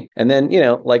 2016. And then,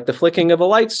 like the flicking of a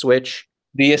light switch,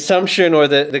 the assumption or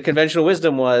the conventional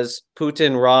wisdom was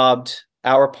Putin robbed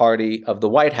our party of the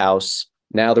White House.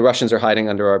 Now the Russians are hiding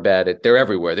under our bed. They're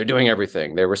everywhere. They're doing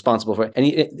everything. They're responsible for it.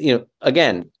 And,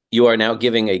 again, you are now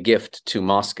giving a gift to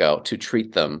Moscow to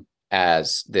treat them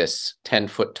as this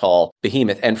 10-foot tall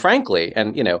behemoth. And frankly,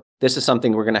 this is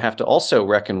something we're going to have to also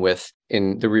reckon with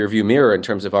in the rearview mirror in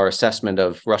terms of our assessment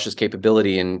of Russia's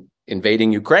capability in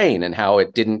invading Ukraine and how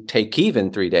it didn't take Kyiv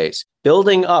in 3 days.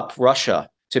 Building up Russia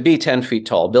to be 10 feet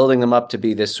tall, building them up to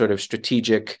be this sort of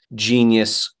strategic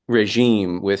genius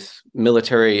regime with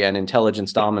military and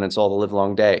intelligence dominance all the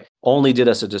livelong day only did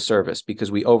us a disservice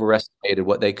because we overestimated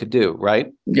what they could do,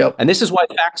 right? Yep. And this is why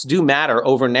facts do matter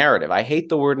over narrative. I hate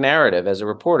the word narrative as a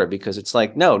reporter because it's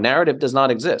like, no, narrative does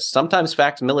not exist. Sometimes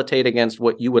facts militate against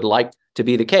what you would like to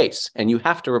be the case, and you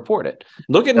have to report it.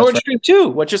 Look at Nord Stream 2,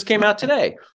 what just came out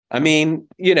today. I mean,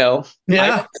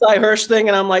 I Hirsch thing,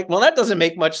 and I'm like, well, that doesn't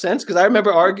make much sense because I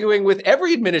remember arguing with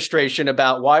every administration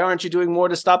about why aren't you doing more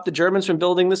to stop the Germans from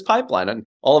building this pipeline? And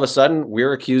all of a sudden,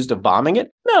 we're accused of bombing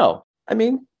it. No, I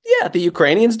mean, yeah, the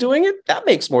Ukrainians doing it, that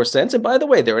makes more sense. And by the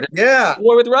way, they're in a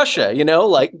war with Russia,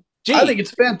 gee. I think it's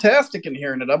fantastic in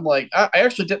hearing it. I'm like, I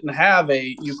actually didn't have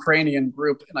a Ukrainian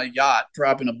group in a yacht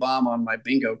dropping a bomb on my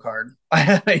bingo card.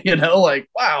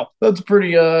 Wow, that's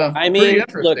pretty pretty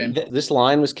interesting. Look, this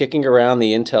line was kicking around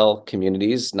the intel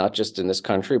communities, not just in this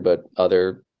country, but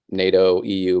other NATO,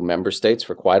 EU member states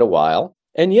for quite a while.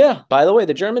 And yeah, by the way,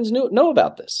 the Germans know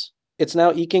about this. it's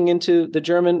now eking into the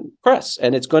German press,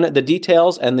 and the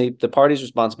details and the parties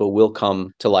responsible will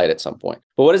come to light at some point.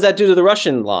 But what does that do to the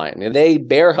Russian line? They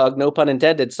bear hug, no pun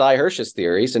intended, Cy Hirsch's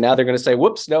theory. So now they're going to say,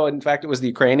 whoops, no, in fact, it was the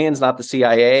Ukrainians, not the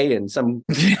CIA, and some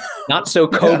not so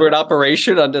covert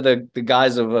operation under the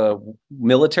guise of a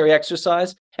military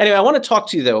exercise. Anyway, I want to talk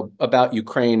to you, though, about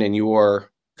Ukraine and your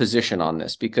position on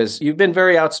this, because you've been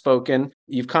very outspoken.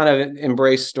 You've kind of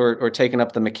embraced or taken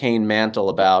up the McCain mantle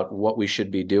about what we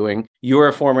should be doing. You're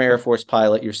a former Air Force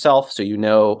pilot yourself, so you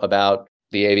know about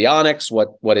the avionics,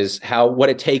 what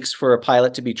it takes for a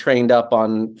pilot to be trained up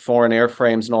on foreign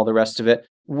airframes and all the rest of it.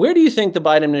 Where do you think the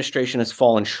Biden administration has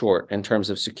fallen short in terms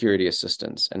of security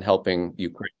assistance and helping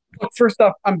Ukraine? First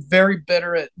off, I'm very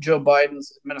bitter at Joe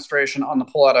Biden's administration on the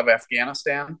pullout of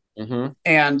Afghanistan.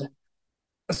 And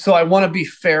so I want to be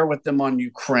fair with them on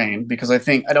Ukraine, because I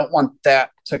don't want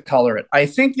that to color it. I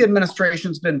think the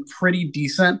administration's been pretty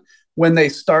decent when they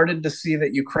started to see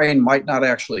that Ukraine might not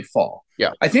actually fall.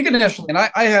 Yeah. I think initially, and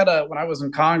I had when I was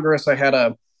in Congress, I had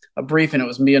a briefing. It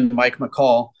was me and Mike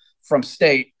McCall from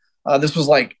state. This was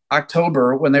like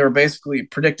October, when they were basically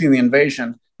predicting the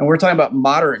invasion. And we're talking about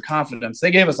moderate confidence.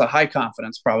 They gave us a high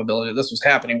confidence probability this was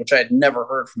happening, which I had never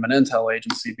heard from an intel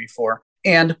agency before.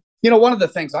 And, one of the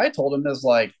things I told him is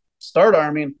start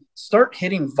arming, start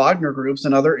hitting Wagner groups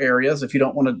in other areas if you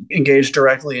don't want to engage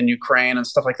directly in Ukraine and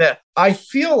stuff like that. I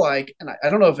feel like, and I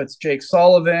don't know if it's Jake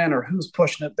Sullivan or who's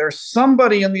pushing it, there's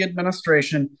somebody in the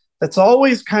administration that's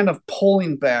always kind of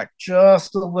pulling back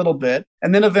just a little bit.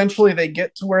 And then eventually they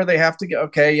get to where they have to get,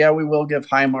 okay, yeah, we will give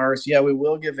HIMARS. Yeah, we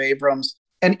will give Abrams.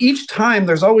 And each time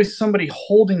there's always somebody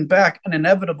holding back an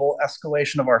inevitable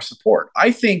escalation of our support.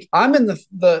 I think I'm in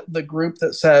the group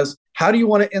that says, how do you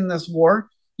want to end this war?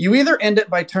 You either end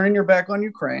it by turning your back on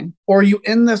Ukraine, or you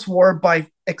end this war by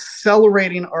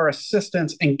accelerating our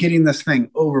assistance and getting this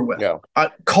thing over with. Yeah.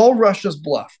 Call Russia's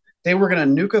bluff. They were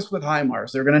going to nuke us with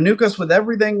HIMARS. They're going to nuke us with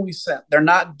everything we sent. They're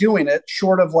not doing it,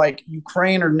 short of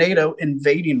Ukraine or NATO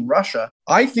invading Russia.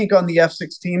 I think on the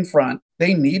F-16 front,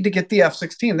 they need to get the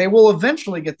F-16. They will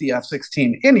eventually get the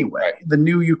F-16 anyway. Right. The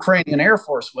new Ukrainian Air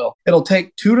Force will. It'll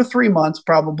take 2 to 3 months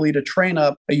probably to train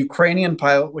up a Ukrainian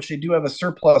pilot, which they do have a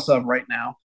surplus of right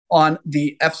now, on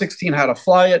the F-16, how to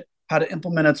fly it, how to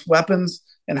implement its weapons,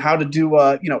 and how to do,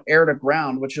 air to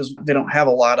ground, which is they don't have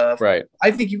a lot of. Right.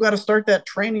 I think you got to start that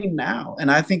training now. And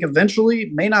I think eventually it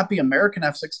may not be American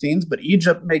F-16s, but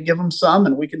Egypt may give them some,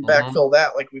 and we can backfill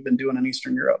that like we've been doing in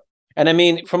Eastern Europe. And I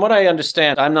mean, from what I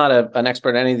understand, I'm not an expert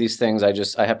in any of these things.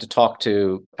 I have to talk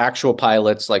to actual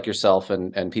pilots like yourself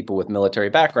and people with military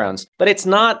backgrounds. But it's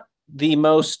not the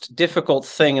most difficult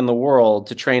thing in the world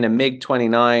to train a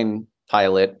MiG-29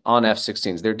 pilot on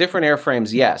F-16s. They're different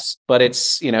airframes, yes, but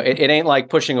it's, it ain't like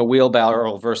pushing a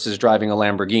wheelbarrow versus driving a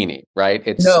Lamborghini, right?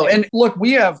 No, and look,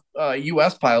 we have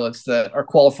U.S. pilots that are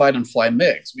qualified and fly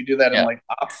MiGs. We do that in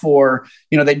OP4.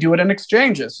 They do it in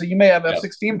exchanges. So you may have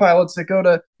F-16 pilots that go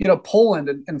to, Poland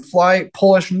and fly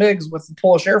Polish MiGs with the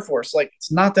Polish Air Force. It's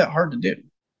not that hard to do.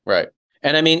 Right.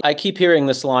 And I mean, I keep hearing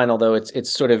this line, although it's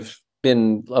sort of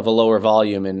been of a lower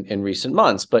volume in recent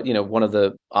months. But, one of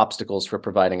the obstacles for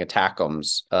providing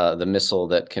ATACMS, the missile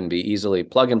that can be easily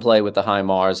plug and play with the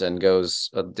HIMARS and goes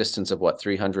a distance of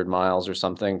 300 miles or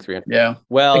something? 300. Yeah.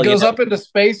 Well, it goes up into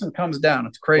space and comes down.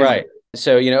 It's crazy. Right.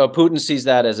 So, Putin sees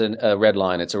that as a red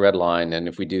line. It's a red line. And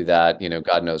if we do that,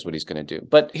 God knows what he's going to do.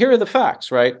 But here are the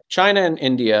facts, right? China and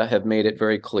India have made it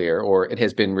very clear, or it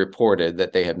has been reported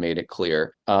that they have made it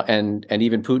clear. And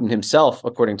even Putin himself,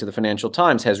 according to the Financial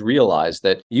Times, has realized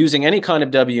that using any kind of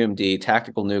WMD,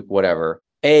 tactical nuke, whatever,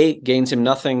 gains him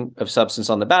nothing of substance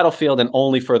on the battlefield and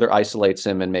only further isolates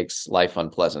him and makes life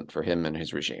unpleasant for him and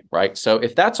his regime, right? So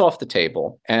if that's off the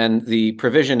table and the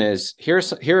provision is here are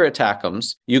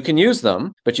ATACMS, you can use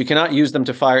them, but you cannot use them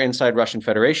to fire inside Russian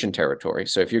Federation territory.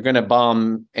 So if you're going to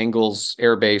bomb Engels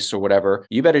Air Base or whatever,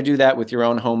 you better do that with your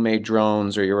own homemade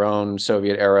drones or your own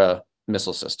Soviet era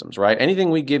missile systems, right? Anything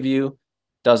we give you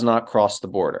does not cross the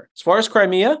border. As far as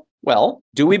Crimea, well,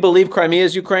 do we believe Crimea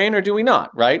is Ukraine or do we not,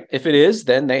 right? If it is,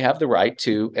 then they have the right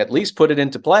to at least put it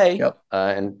into play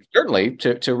and certainly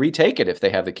to retake it if they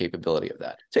have the capability of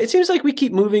that. So it seems like we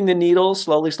keep moving the needle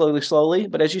slowly.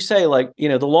 But as you say,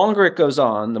 the longer it goes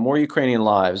on, the more Ukrainian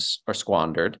lives are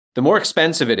squandered, the more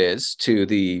expensive it is to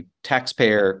the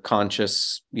taxpayer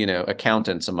conscious,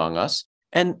 accountants among us.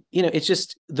 And, it's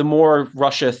just the more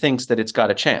Russia thinks that it's got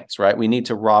a chance, right? We need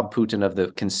to rob Putin of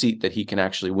the conceit that he can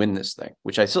actually win this thing,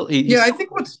 which I still... I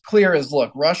think what's clear is,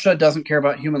 look, Russia doesn't care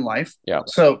about human life. Yeah.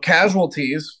 So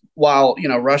casualties, while,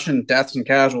 Russian deaths and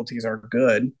casualties are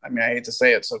good. I mean, I hate to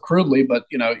say it so crudely, but,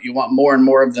 you want more and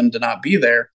more of them to not be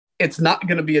there. it's not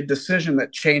going to be a decision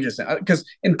that changes it. Because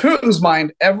in Putin's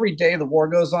mind, every day the war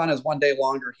goes on is one day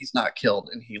longer he's not killed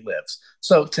and he lives.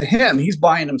 So to him, he's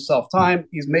buying himself time.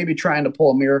 He's maybe trying to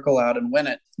pull a miracle out and win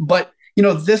it. But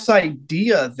this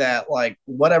idea that like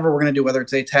whatever we're going to do, whether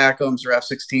it's ATACMS or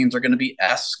F-16s, are going to be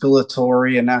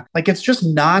escalatory and not, like, it's just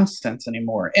nonsense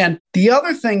anymore. And the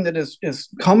other thing that is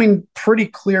coming pretty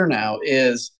clear now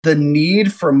is the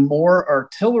need for more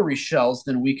artillery shells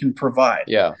than we can provide.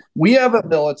 Yeah. We have a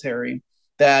military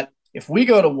that if we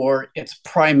go to war, it's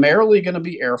primarily going to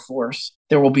be Air Force.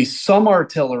 There will be some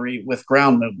artillery with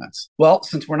ground movements. Well,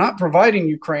 since we're not providing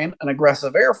Ukraine an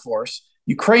aggressive Air Force,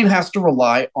 Ukraine has to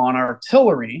rely on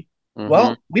artillery. Mm-hmm.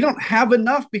 Well, we don't have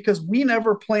enough because we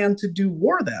never planned to do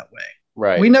war that way.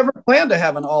 Right. We never planned to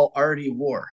have an all-arty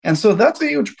war. And so that's a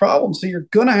huge problem. So you're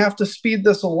going to have to speed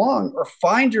this along or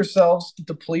find yourselves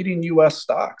depleting U.S.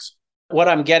 stocks. What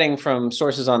I'm getting from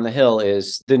sources on the Hill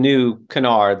is the new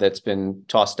canard that's been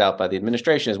tossed out by the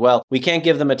administration is, well, we can't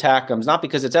give them ATACMS, not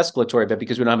because it's escalatory, but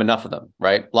because we don't have enough of them,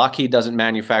 right? Lockheed doesn't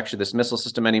manufacture this missile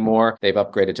system anymore. They've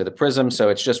upgraded to the Prism. So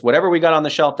it's just whatever we got on the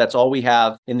shelf, that's all we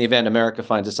have in the event America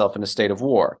finds itself in a state of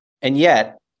war. And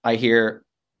yet I hear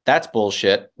that's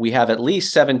bullshit. We have at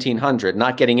least 1,700,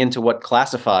 not getting into what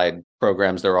classified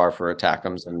programs there are for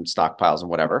ATACMS and stockpiles and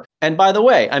whatever. And by the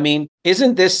way, I mean,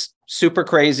 isn't this super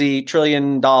crazy $1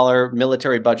 trillion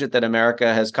military budget that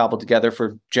America has cobbled together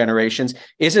for generations?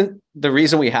 Isn't the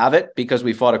reason we have it because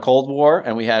we fought a Cold War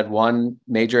and we had one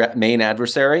main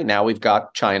adversary? Now we've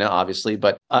got China, obviously,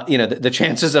 but the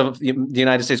chances of the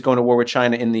United States going to war with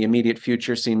China in the immediate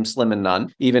future seem slim and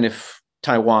none, even if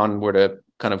Taiwan were to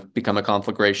kind of become a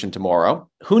conflagration tomorrow.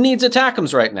 Who needs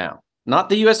ATACMS right now? Not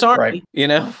the U.S. Army,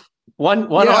 right.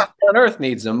 One army on earth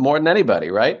needs them more than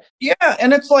anybody, right? Yeah,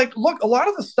 and it's like, look, a lot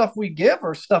of the stuff we give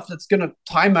are stuff that's going to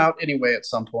time out anyway at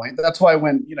some point. That's why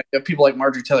when you have people like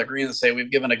Marjorie Taylor Greene that say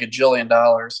we've given $1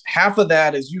 gajillion, half of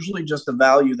that is usually just a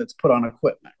value that's put on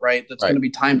equipment, right? That's going to be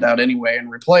timed out anyway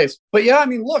and replaced. But yeah, I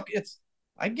mean, look,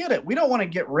 I get it. We don't want to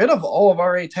get rid of all of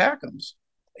our ATACMS.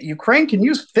 Ukraine can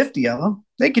use 50 of them.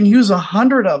 They can use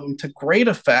 100 of them to great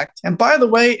effect. And by the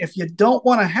way, if you don't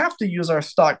want to have to use our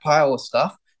stockpile of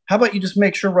stuff, how about you just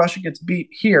make sure Russia gets beat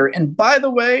here? And by the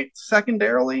way,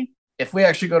 secondarily, if we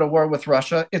actually go to war with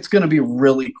Russia, it's going to be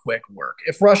really quick work.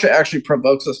 If Russia actually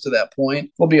provokes us to that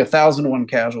point, there'll be 1,001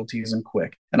 casualties and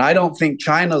quick. And I don't think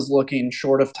China's looking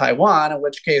short of Taiwan, in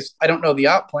which case, I don't know the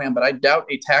op plan, but I doubt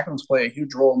ATACMS play a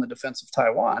huge role in the defense of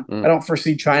Taiwan. I don't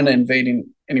foresee China invading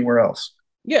anywhere else.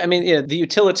 Yeah, I mean, the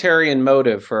utilitarian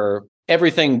motive for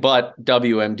everything but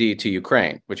WMD to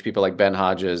Ukraine, which people like Ben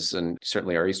Hodges and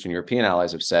certainly our Eastern European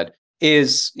allies have said,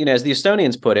 is, as the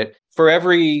Estonians put it, for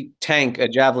every tank a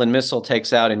Javelin missile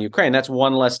takes out in Ukraine, that's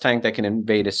one less tank that can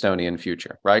invade Estonia in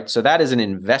future, right? So that is an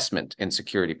investment in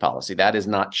security policy. That is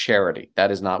not charity.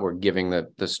 That is not we're giving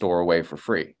the store away for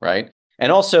free, right?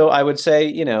 And also, I would say,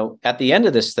 at the end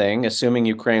of this thing, assuming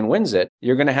Ukraine wins it,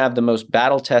 you're going to have the most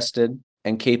battle-tested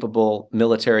and capable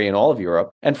military in all of Europe.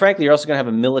 And frankly, you're also going to have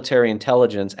a military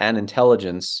intelligence and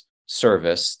intelligence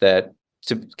service that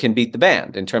can beat the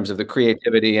band in terms of the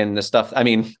creativity and the stuff. I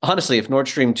mean, honestly, if Nord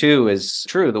Stream 2 is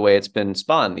true the way it's been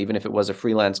spun, even if it was a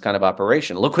freelance kind of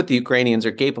operation, look what the Ukrainians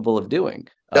are capable of doing.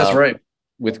 That's right.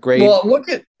 With great... Well, look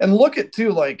at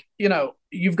too, like,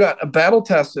 you've got a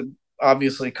battle-tested,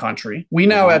 obviously, country. We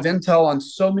now have intel on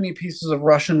so many pieces of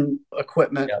Russian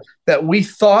equipment that we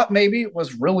thought maybe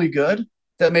was really good,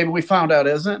 that maybe we found out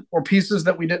isn't, or pieces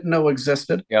that we didn't know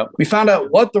existed. Yep. We found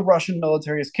out what the Russian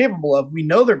military is capable of. We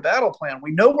know their battle plan.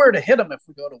 We know where to hit them if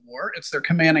we go to war. It's their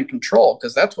command and control,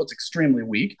 because that's what's extremely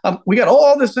weak. We got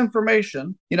all this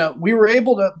information. We were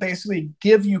able to basically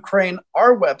give Ukraine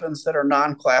our weapons that are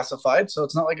non-classified. So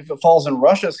it's not like if it falls in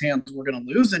Russia's hands, we're going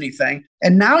to lose anything.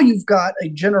 And now you've got a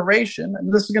generation,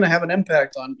 and this is going to have an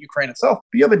impact on Ukraine itself,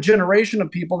 but you have a generation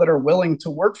of people that are willing to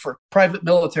work for private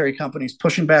military companies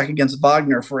pushing back against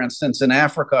Wagner, for instance, in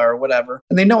Africa or whatever,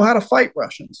 and they know how to fight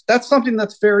Russians. That's something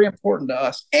that's very important to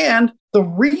us. And the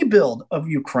rebuild of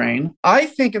Ukraine, I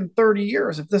think in 30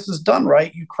 years, if this is done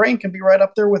right, Ukraine can be right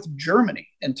up there with Germany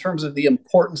in terms of the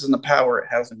importance and the power it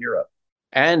has in Europe.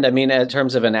 And I mean, in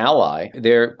terms of an ally,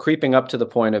 they're creeping up to the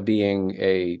point of being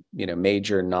a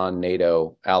major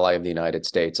non-NATO ally of the United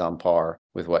States on par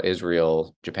with what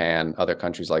Israel, Japan, other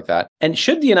countries like that. And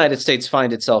should the United States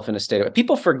find itself in a state of...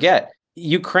 People forget,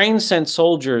 Ukraine sent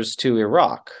soldiers to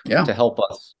Iraq to help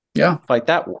us fight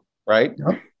that war, right?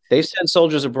 Yep. They've sent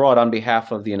soldiers abroad on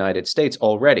behalf of the United States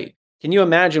already. Can you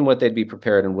imagine what they'd be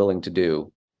prepared and willing to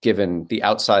do given the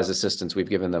outsized assistance we've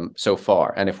given them so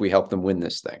far, and if we help them win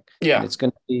this thing. Yeah. And it's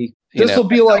going to be, this will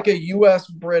be like a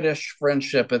U.S.-British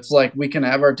friendship. It's like we can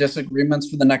have our disagreements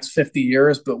for the next 50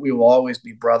 years, but we will always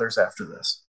be brothers after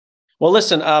this. Well,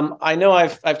 listen, I know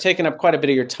I've taken up quite a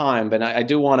bit of your time, but I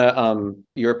do want to,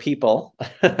 your people,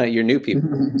 your new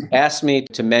people, asked me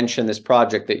to mention this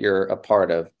project that you're a part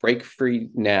of,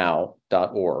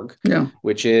 breakfreenow.org,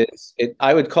 which is,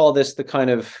 I would call this the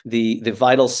kind of the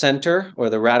vital center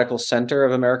or the radical center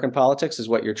of American politics is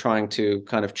what you're trying to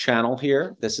kind of channel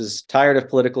here. This is tired of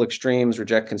political extremes,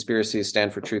 reject conspiracies,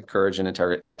 stand for truth, courage, and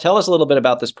integrity. Tell us a little bit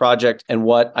about this project and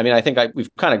what, I mean, I think we've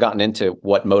kind of gotten into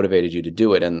what motivated you to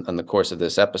do it in the course of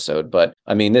this episode, but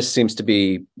I mean, this seems to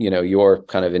be, your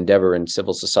kind of endeavor in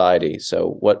civil society.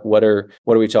 So what are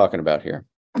we talking about here?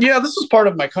 Yeah, this was part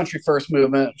of my Country First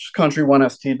movement,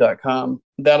 country1st.com.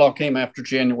 That all came after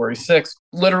January 6th,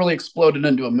 literally exploded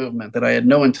into a movement that I had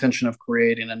no intention of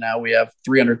creating. And now we have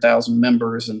 300,000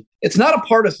 members. And it's not a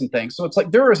partisan thing. So it's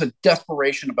like there is a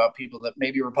desperation about people that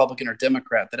may be Republican or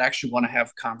Democrat that actually want to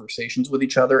have conversations with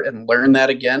each other and learn that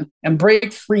again. And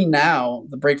Break Free Now,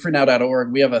 the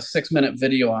breakfreenow.org, we have a 6-minute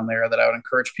video on there that I would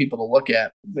encourage people to look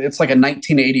at. It's like a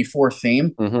 1984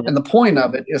 theme. And the point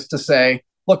of it is to say,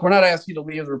 look, we're not asking you to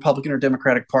leave the Republican or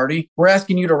Democratic Party. We're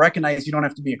asking you to recognize you don't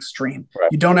have to be extreme. Right.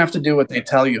 You don't have to do what they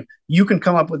tell you. You can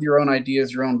come up with your own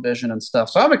ideas, your own vision and stuff.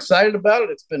 So I'm excited about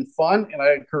it. It's been fun. And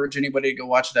I encourage anybody to go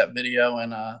watch that video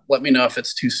and let me know if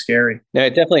it's too scary. Yeah,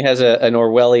 it definitely has an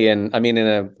Orwellian, I mean,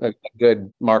 in a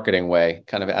good marketing way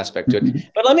kind of aspect to it.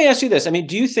 But let me ask you this. I mean,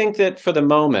 do you think that for the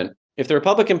moment, if the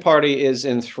Republican Party is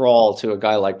enthralled to a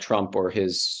guy like Trump or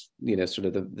his, sort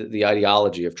of the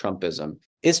ideology of Trumpism,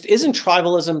 isn't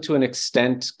tribalism to an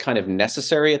extent kind of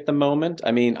necessary at the moment?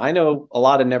 I mean, I know a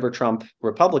lot of never Trump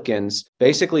Republicans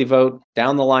basically vote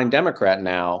down the line Democrat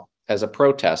now as a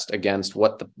protest against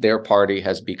what their party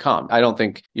has become. I don't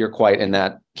think you're quite in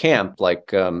that camp like,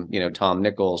 Tom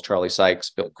Nichols, Charlie Sykes,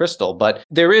 Bill Kristol, but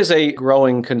there is a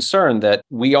growing concern that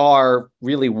we are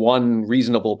really one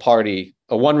reasonable party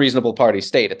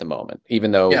state at the moment,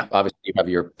 even though obviously you have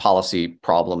your policy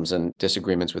problems and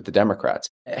disagreements with the Democrats.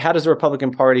 How does the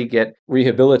Republican Party get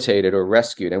rehabilitated or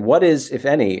rescued? And what is, if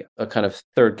any, a kind of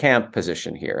third camp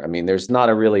position here? I mean, there's not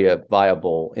really a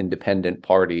viable independent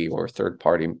party or third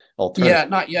party alternative. Yeah,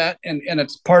 not yet. And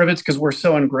it's part of it's because we're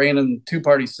so ingrained in the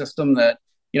two-party system that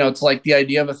it's like the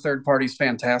idea of a third party is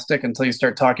fantastic until you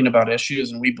start talking about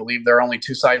issues. And we believe there are only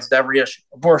two sides to every issue.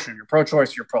 Abortion, you're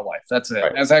pro-choice, you're pro-life. That's it.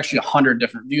 Right. There's actually 100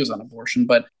 different views on abortion.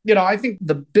 But, I think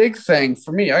the big thing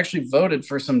for me, I actually voted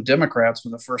for some Democrats for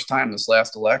the first time this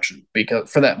last election because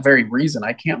for that very reason,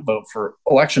 I can't vote for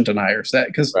election deniers.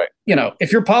 Because,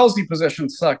 if your policy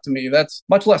positions suck to me, that's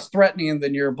much less threatening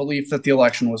than your belief that the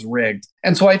election was rigged.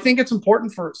 And so I think it's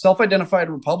important for self-identified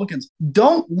Republicans,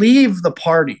 don't leave the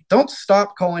party. Don't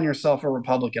stop calling yourself a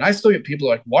Republican. I still get people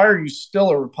like, why are you still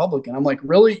a Republican? I'm like,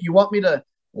 really? You want me to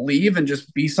leave and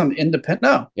just be some independent?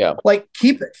 No. Yeah. Like,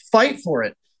 keep it, fight for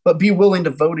it, but be willing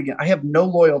to vote again. I have no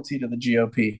loyalty to the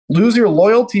GOP. Lose your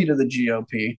loyalty to the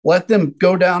GOP. Let them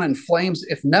go down in flames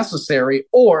if necessary,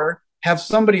 or have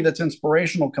somebody that's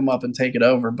inspirational come up and take it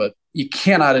over. But you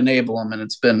cannot enable them, and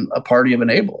it's been a party of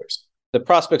enablers. The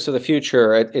prospects of the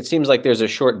future, it seems like there's a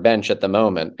short bench at the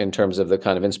moment in terms of the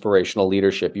kind of inspirational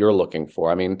leadership you're looking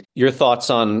for. I mean, your thoughts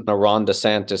on a Ron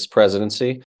DeSantis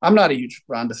presidency? I'm not a huge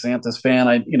Ron DeSantis fan.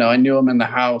 I knew him in the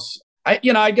House.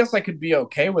 I guess I could be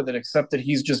okay with it, except that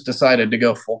he's just decided to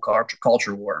go full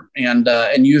culture war and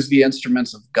use the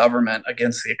instruments of government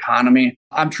against the economy.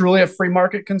 I'm truly a free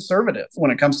market conservative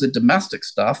when it comes to domestic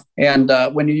stuff. And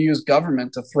when you use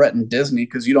government to threaten Disney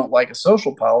because you don't like a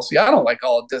social policy, I don't like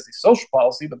all of Disney's social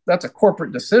policy, but that's a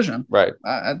corporate decision. Right.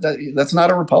 That's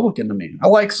not a Republican to me. I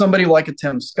like somebody like a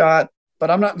Tim Scott, but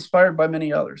I'm not inspired by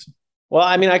many others. Well,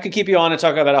 I mean, I could keep you on and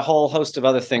talk about a whole host of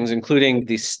other things, including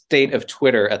the state of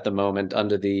Twitter at the moment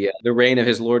under the reign of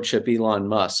his lordship, Elon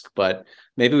Musk. But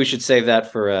maybe we should save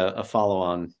that for a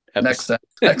follow-on episode.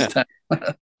 Next time.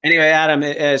 Anyway, Adam,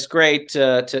 it's great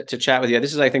to chat with you.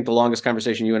 This is, I think, the longest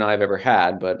conversation you and I have ever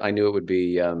had, but I knew it would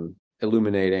be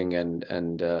illuminating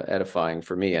and edifying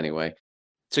for me anyway.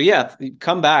 So yeah,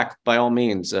 come back by all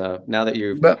means. Now that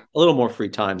you've a little more free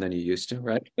time than you used to,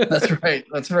 right? That's right.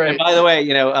 That's right. And by the way,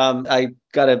 I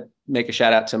got to make a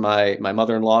shout out to my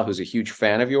mother-in-law, who's a huge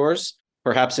fan of yours,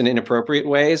 perhaps in inappropriate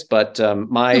ways. But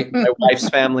my wife's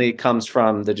family comes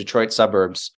from the Detroit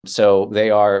suburbs, so they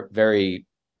are very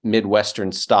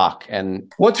Midwestern stock.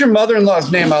 And what's your mother-in-law's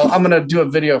name? I'm going to do a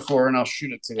video for her and I'll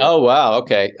shoot it to you. Oh wow,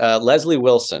 okay, Leslie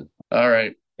Wilson. All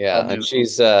right. Yeah, and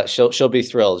she'll be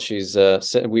thrilled.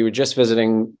 We were just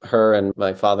visiting her and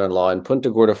my father-in-law in Punta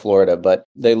Gorda, Florida, but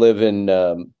they live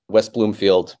in West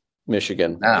Bloomfield,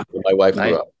 Michigan, where my wife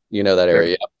grew up. You know that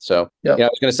area. Yeah. So yep. I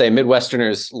was going to say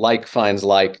Midwesterners finds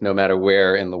like no matter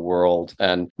where in the world.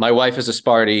 And my wife is a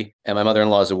Sparty and my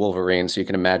mother-in-law is a Wolverine. So you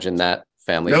can imagine that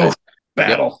family.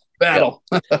 Battle.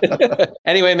 Yep.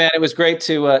 Anyway, man, it was great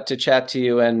to chat to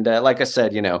you. And like I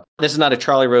said, this is not a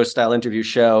Charlie Rose style interview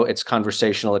show. It's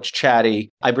conversational. It's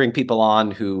chatty. I bring people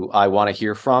on who I want to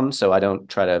hear from. So I don't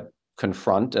try to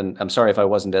confront. And I'm sorry if I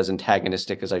wasn't as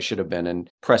antagonistic as I should have been in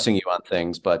pressing you on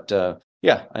things. But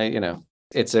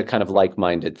it's a kind of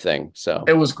like-minded thing. So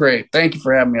it was great. Thank you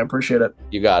for having me. I appreciate it.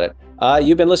 You got it.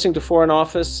 You've been listening to Foreign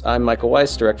Office. I'm Michael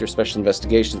Weiss, Director of Special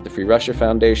Investigations at the Free Russia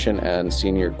Foundation and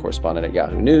Senior Correspondent at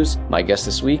Yahoo News. My guest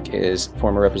this week is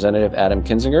former Representative Adam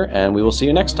Kinzinger, and we will see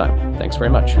you next time. Thanks very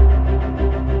much.